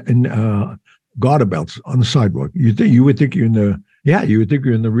in garter belts on the sidewalk. You would think you're in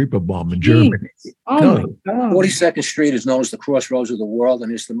the Reaper bomb in Germany. Oh my God. 42nd Street is known as the crossroads of the world,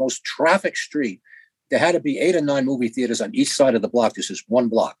 and it's the most traffic street. There had to be 8 or 9 movie theaters on each side of the block. This is one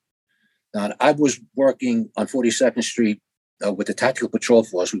block. Now, I was working on 42nd Street with the Tactical Patrol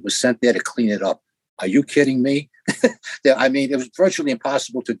Force. We were sent there to clean it up. Are you kidding me? I mean, it was virtually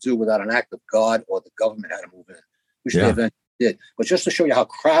impossible to do without an act of God, or the government had to move in, which they eventually did. But just to show you how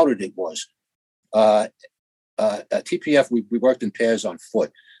crowded it was, at TPF, we worked in pairs on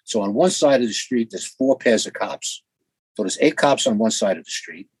foot. So on one side of the street, there's 4 pairs of cops. So there's 8 cops on one side of the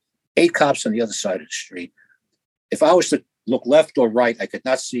street, 8 cops on the other side of the street. If I was to look left or right, I could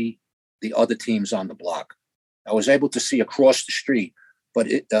not see the other teams on the block. I was able to see across the street. But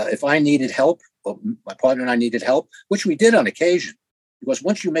if I needed help, or my partner and I needed help, which we did on occasion, because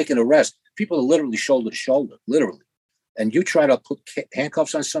once you make an arrest, people are literally shoulder to shoulder, literally. And you try to put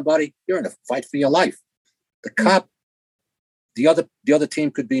handcuffs on somebody, you're in a fight for your life. The cop, the other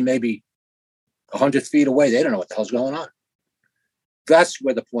team could be maybe 100 feet away. They don't know what the hell's going on. That's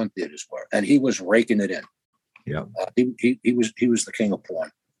where the porn theaters were, and he was raking it in. Yeah, he was the king of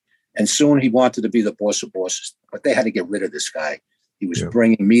porn, and soon he wanted to be the boss of bosses. But they had to get rid of this guy. He was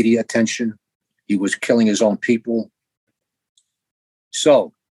bringing media attention. He was killing his own people.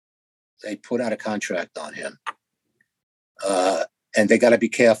 So they put out a contract on him, and they got to be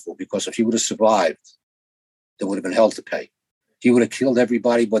careful, because if he would have survived, there would have been hell to pay. He would have killed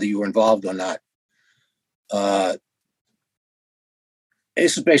everybody, whether you were involved or not.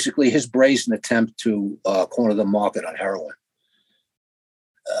 This is basically his brazen attempt to corner the market on heroin.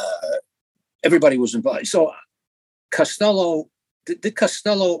 Everybody was involved. So Costello, did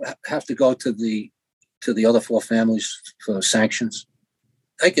Costello have to go to the other 4 families for sanctions?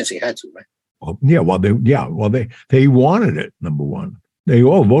 I guess he had to, right? Well, they wanted it, number one. They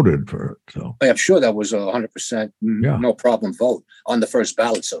all voted for it. So I'm sure that was 100% no problem vote on the first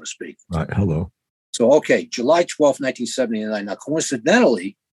ballot, so to speak. Right. Hello. So, okay, July 12th, 1979. Now,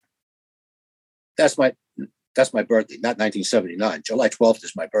 coincidentally, that's my birthday, not 1979. July 12th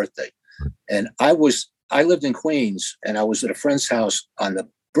is my birthday. And I lived in Queens, and I was at a friend's house on the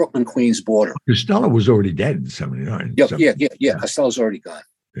Brooklyn-Queens border. Costello was already dead in 79. Yeah. Costello's already gone.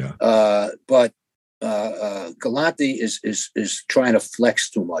 Yeah. But Galante is trying to flex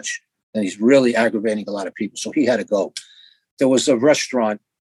too much, and he's really aggravating a lot of people. So he had to go. There was a restaurant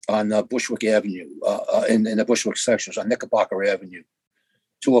on Bushwick Avenue, in the Bushwick sections on Knickerbocker Avenue,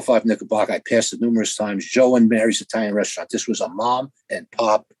 205 Knickerbocker. I passed it numerous times. Joe and Mary's Italian Restaurant. This was a mom and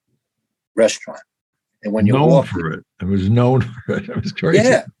pop restaurant. And when you walked for it, it was known for it. It was crazy.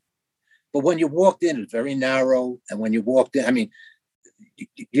 Yeah. But when you walked in, it was very narrow. And when you walked in, I mean,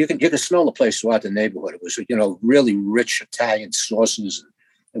 you can smell the place throughout the neighborhood. It was, really rich Italian sauces.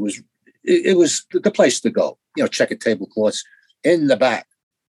 It was the place to go. Checkered tablecloths. In the back,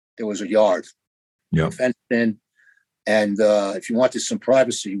 there was a yard, fenced in, and if you wanted some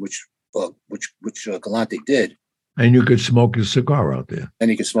privacy, which Galante did, and you could smoke a cigar out there.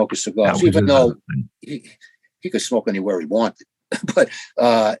 And he could smoke a cigar, even though he could smoke anywhere he wanted. But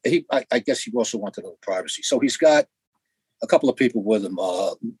I guess he also wanted a little privacy. So he's got a couple of people with him.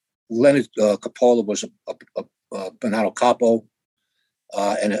 Leonard Coppola was a Bernardo Capo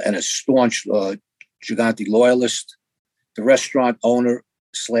and a staunch Gigante loyalist. The restaurant owner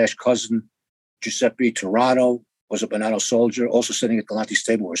 / cousin, Giuseppe Turano, was a Bernardo soldier. Also sitting at Galante's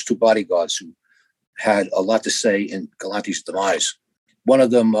table were his two bodyguards who had a lot to say in Galante's demise. One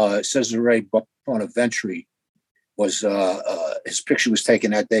of them, Cesare Bonaventri, was his picture was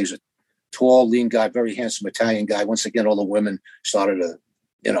taken that day. He was a tall, lean guy, very handsome Italian guy. Once again, all the women started to,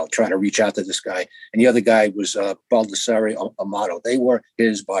 try to reach out to this guy. And the other guy was Baldassare Amato. They were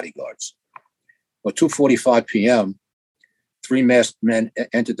his bodyguards. Well, 2:45 p.m., three masked men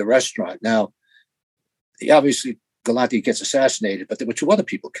entered the restaurant. Now, obviously, Galante gets assassinated, but there were two other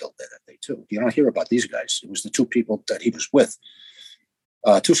people killed there that day, too. You don't hear about these guys. It was the two people that he was with.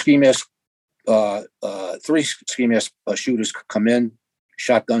 Three ski mask shooters come in,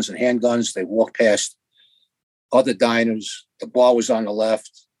 shotguns and handguns. They walk past other diners. The bar was on the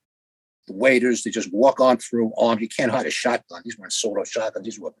left. The waiters, they just walk on through armed. You can't hide a shotgun. These weren't sawed-off shotguns.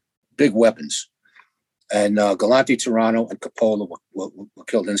 These were big weapons. And Galante, Turano, and Coppola were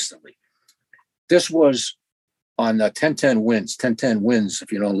killed instantly. This was on 1010 Wins. 1010 Wins,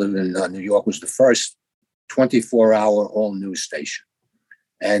 if you don't live in New York, was the first 24-hour all-news station.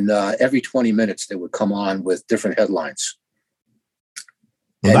 And every 20 minutes, they would come on with different headlines.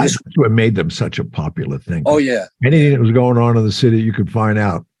 Well, that's what made them such a popular thing. Oh, yeah. Anything that was going on in the city, you could find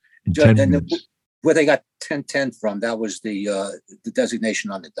out in 10 minutes. Where they got 1010 from, that was the designation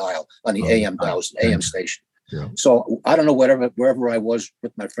on the dial, on the AM dial, was an AM station. Yeah. So I don't know, wherever I was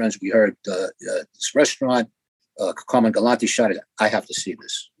with my friends, we heard this restaurant, Carmine Galante shot it. I have to see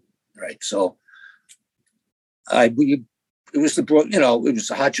this, right? So it was it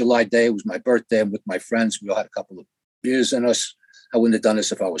was a hot July day. It was my birthday. I'm with my friends. We all had a couple of beers in us. I wouldn't have done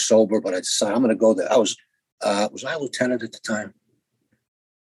this if I was sober, but I decided I'm going to go there. Was I a lieutenant at the time?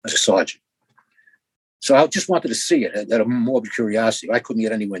 I was a sergeant. So I just wanted to see it out of morbid curiosity. I couldn't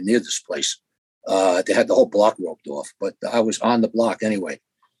get anywhere near this place. They had the whole block roped off, but I was on the block anyway.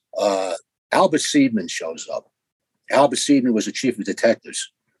 Albert Seidman shows up. Albert Seidman was the chief of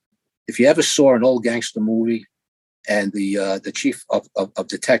detectives. If you ever saw an old gangster movie and the chief of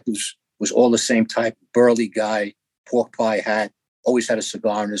detectives was all the same type, burly guy, pork pie hat, always had a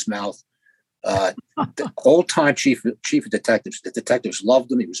cigar in his mouth. The old-time chief of detectives. The detectives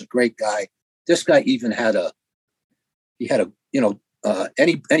loved him. He was a great guy. This guy even had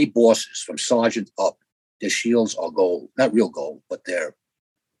any bosses from sergeant up, their shields are gold, not real gold, but they're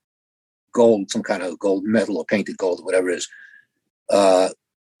gold, some kind of gold medal or painted gold or whatever it is.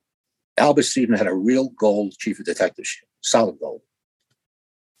 Albert Seidman had a real gold chief of detectives shield, solid gold.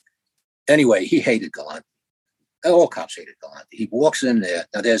 Anyway, he hated Galante. All cops hated Galante. He walks in there.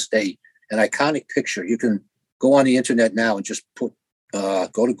 Now there's an iconic picture. You can go on the internet now and just go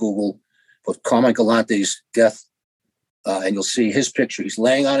to Google, put Carmine Galante's death, and you'll see his picture. He's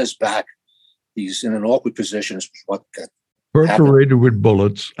laying on his back. He's in an awkward position. Perforated with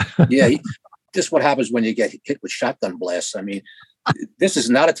bullets. Yeah, this is what happens when you get hit with shotgun blasts. I mean, this is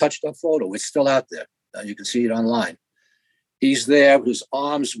not a touched-up photo. It's still out there. You can see it online. He's there. His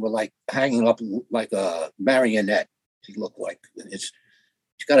arms were like hanging up like a marionette. He looked like he's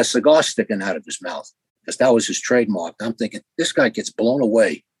got a cigar sticking out of his mouth because that was his trademark. I'm thinking this guy gets blown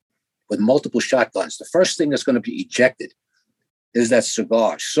away with multiple shotguns. The first thing that's going to be ejected is that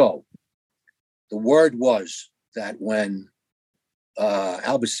cigar. So the word was that when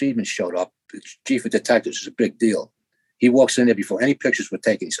Albert Seidman showed up, the chief of detectives, is a big deal. He walks in there before any pictures were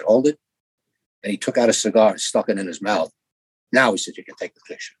taken. He said, hold it. And he took out a cigar and stuck it in his mouth. Now he said, you can take the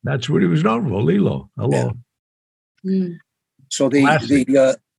picture. That's what he was known for, Lilo. Hello. Yeah. So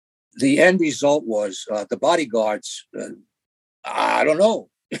the end result was the bodyguards, I don't know.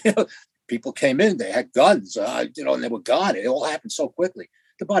 People came in, they had guns, and they were gone. It all happened so quickly.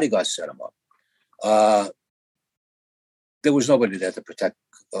 The bodyguards set them up. There was nobody there to protect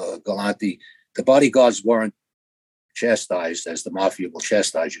Galante. The bodyguards weren't chastised as the Mafia will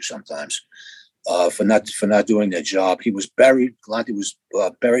chastise you sometimes for not doing their job. He was buried. Galante was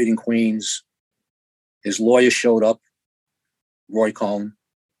buried in Queens. His lawyer showed up, Roy Cohn,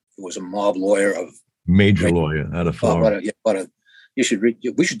 who was a mob lawyer of major lawyer out of Florida. You should read.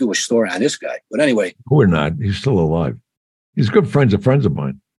 We should do a story on this guy. But anyway, we're not. He's still alive. He's good friends of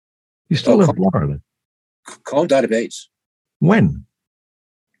mine. He's still in Florida. Cohn died of AIDS. When?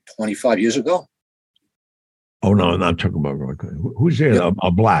 25 years ago. Oh no, I'm not talking about Roy. Who's there? Yep.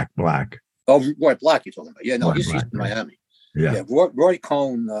 A black. Oh, Roy Black. You're talking about? Yeah, no, he's in Miami. Yeah. Roy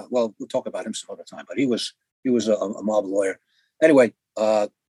Cohn. Well, we'll talk about him some other time. But he was a mob lawyer. Anyway,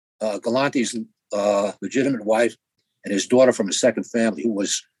 Galante's legitimate wife and his daughter from a second family, who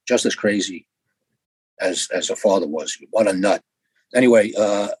was just as crazy as her father was. What a nut. Anyway,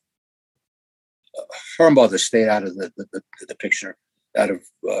 her mother stayed out of the picture, out of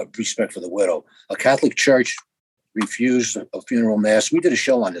respect for the widow. A Catholic church refused a funeral mass. We did a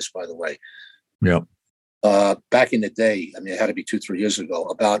show on this, by the way. Yeah. Back in the day, I mean, it had to be 2-3 years ago,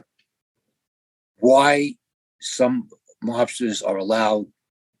 about why some mobsters are allowed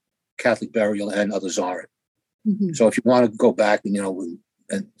Catholic burial and others aren't. Mm-hmm. So if you want to go back and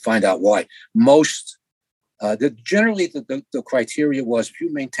find out why, most generally the criteria was if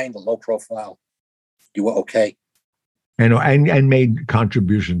you maintained a low profile, you were okay. And made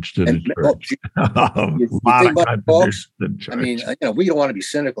contributions to the church. I mean, we don't want to be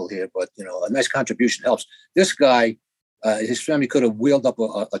cynical here, but a nice contribution helps. This guy, his family could have wheeled up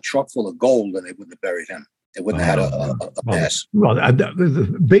a truck full of gold, and they wouldn't have buried him. They wouldn't have had a mass. Well,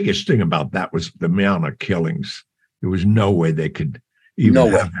 the biggest thing about that was the amount of killings. There was no way they could even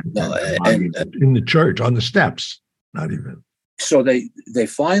in the church, on the steps, not even. So they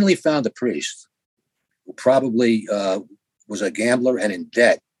finally found a priest who probably was a gambler and in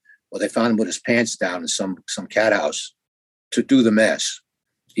debt. Well, they found him with his pants down in some cat house to do the mass.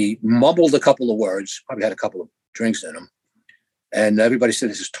 He mumbled a couple of words, probably had a couple of drinks in him, and everybody said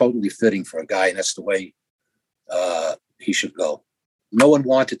this is totally fitting for a guy, and that's the way he should go. No one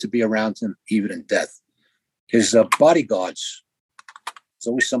wanted to be around him, even in death. His bodyguards, there's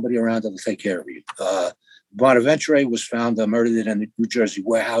always somebody around that will take care of you. Bonaventure was found murdered in a New Jersey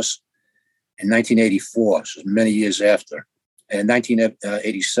warehouse in 1984, so many years after. And in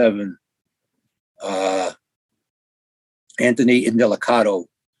 1987, Anthony Indelicato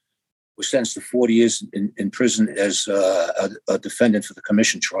was sentenced to 40 years in prison as a defendant for the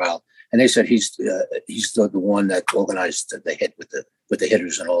commission trial. And they said he's the one that organized the hit with the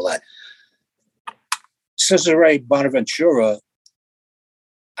hitters and all that. Cesare Bonaventura,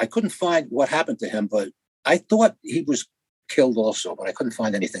 I couldn't find what happened to him, but I thought he was killed also, but I couldn't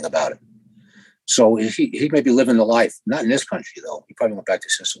find anything about it. So he may be living the life, not in this country though. He probably went back to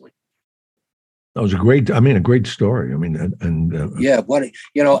Sicily. That was a great story. I mean, a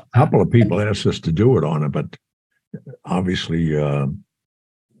couple of people asked us to do it on it, but obviously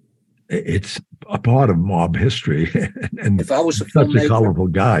it's a part of mob history. And if I was such a colorful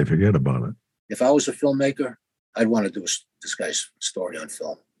guy, forget about it. If I was a filmmaker, I'd want to do this guy's story on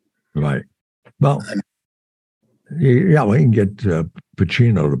film. Right. Well, we can get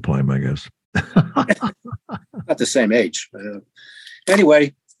Pacino to play him, I guess. Not the same age.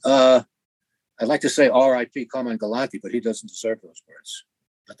 Anyway, I'd like to say R.I.P. Carmine Galante, but he doesn't deserve those words.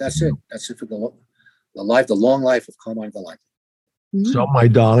 But that's it. That's it for the long life of Carmine Galante. So, my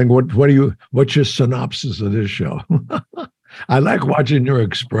darling, what's your synopsis of this show? I like watching your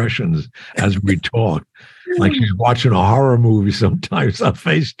expressions as we talk, like she's watching a horror movie sometimes. Her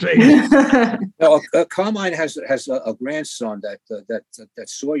face changes. Carmine has a grandson that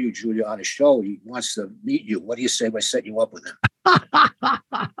saw you, Julia, on a show. He wants to meet you. What do you say if I set you up with him?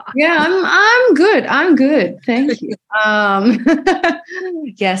 Yeah, I'm good. I'm good. Thank you.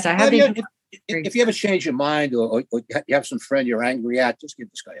 Yes, I have. If you ever change your mind or you have some friend you're angry at, just give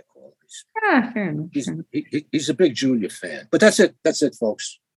this guy a call. Fair enough. He's a big Julia fan. But that's it. That's it,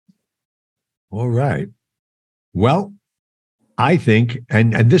 folks. All right. Well, I think,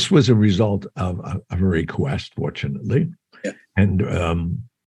 and this was a result of a request, fortunately. Yeah. And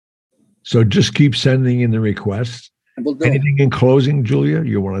so just keep sending in the requests. And we'll do Anything in closing, Julia,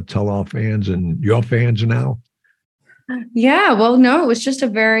 you want to tell our fans and your fans now? Yeah, well, no, it was just a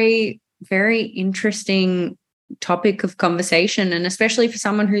very, very interesting topic of conversation, and especially for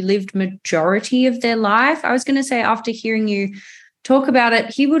someone who lived majority of their life. I was going to say, after hearing you talk about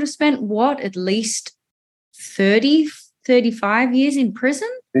it, he would have spent at least 30, 35 years in prison?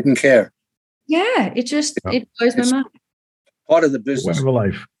 Didn't care. Yeah, it blows my mind. Part of the business. Whatever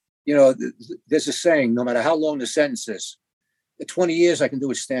life. You know, there's a saying, no matter how long the sentence is, the 20 years I can do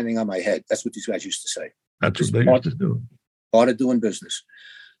it standing on my head. That's what these guys used to say. That's what they used to do. Part of doing business.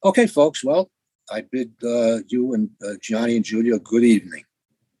 Okay, folks. Well, I bid you and Gianni and Julia good evening.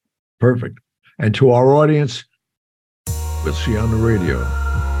 Perfect. And to our audience, we'll see you on the radio.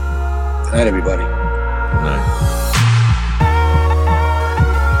 Good night, everybody. Good night.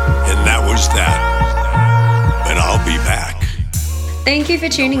 And that was that. But I'll be back. Thank you for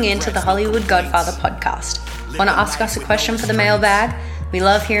tuning in to the Hollywood Godfather podcast. Want to ask us a question for the mailbag? We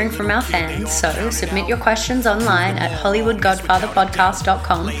love hearing from our fans, so submit your questions online at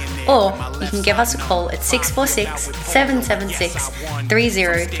hollywoodgodfatherpodcast.com, or you can give us a call at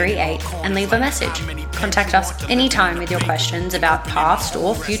 646-776-3038 and leave a message. Contact us anytime with your questions about past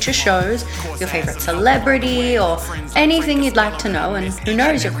or future shows, your favorite celebrity, or anything you'd like to know, and who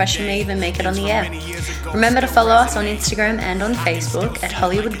knows, your question may even make it on the air. Remember to follow us on Instagram and on Facebook at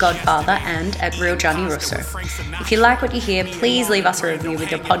Hollywood Godfather and at Real Johnny Russo. If you like what you hear, please leave us a review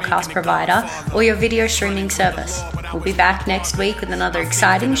with your podcast provider or your video streaming service. We'll be back next week with another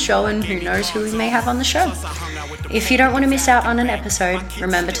exciting show, and who knows who we may have on the show. If you don't want to miss out on an episode,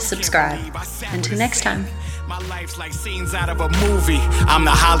 remember to subscribe. Until next time. My life's like scenes out of a movie. I'm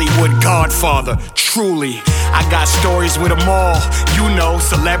the Hollywood Godfather, truly. I got stories with them all. You know,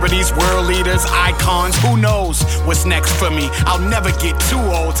 celebrities, world leaders, icons. Who knows what's next for me? I'll never get too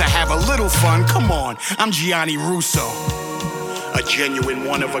old to have a little fun. Come on, I'm Gianni Russo, a genuine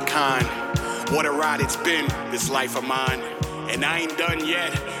one of a kind. What a ride it's been, this life of mine. And I ain't done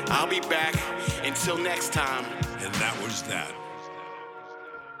yet. I'll be back. Until next time. And that was that.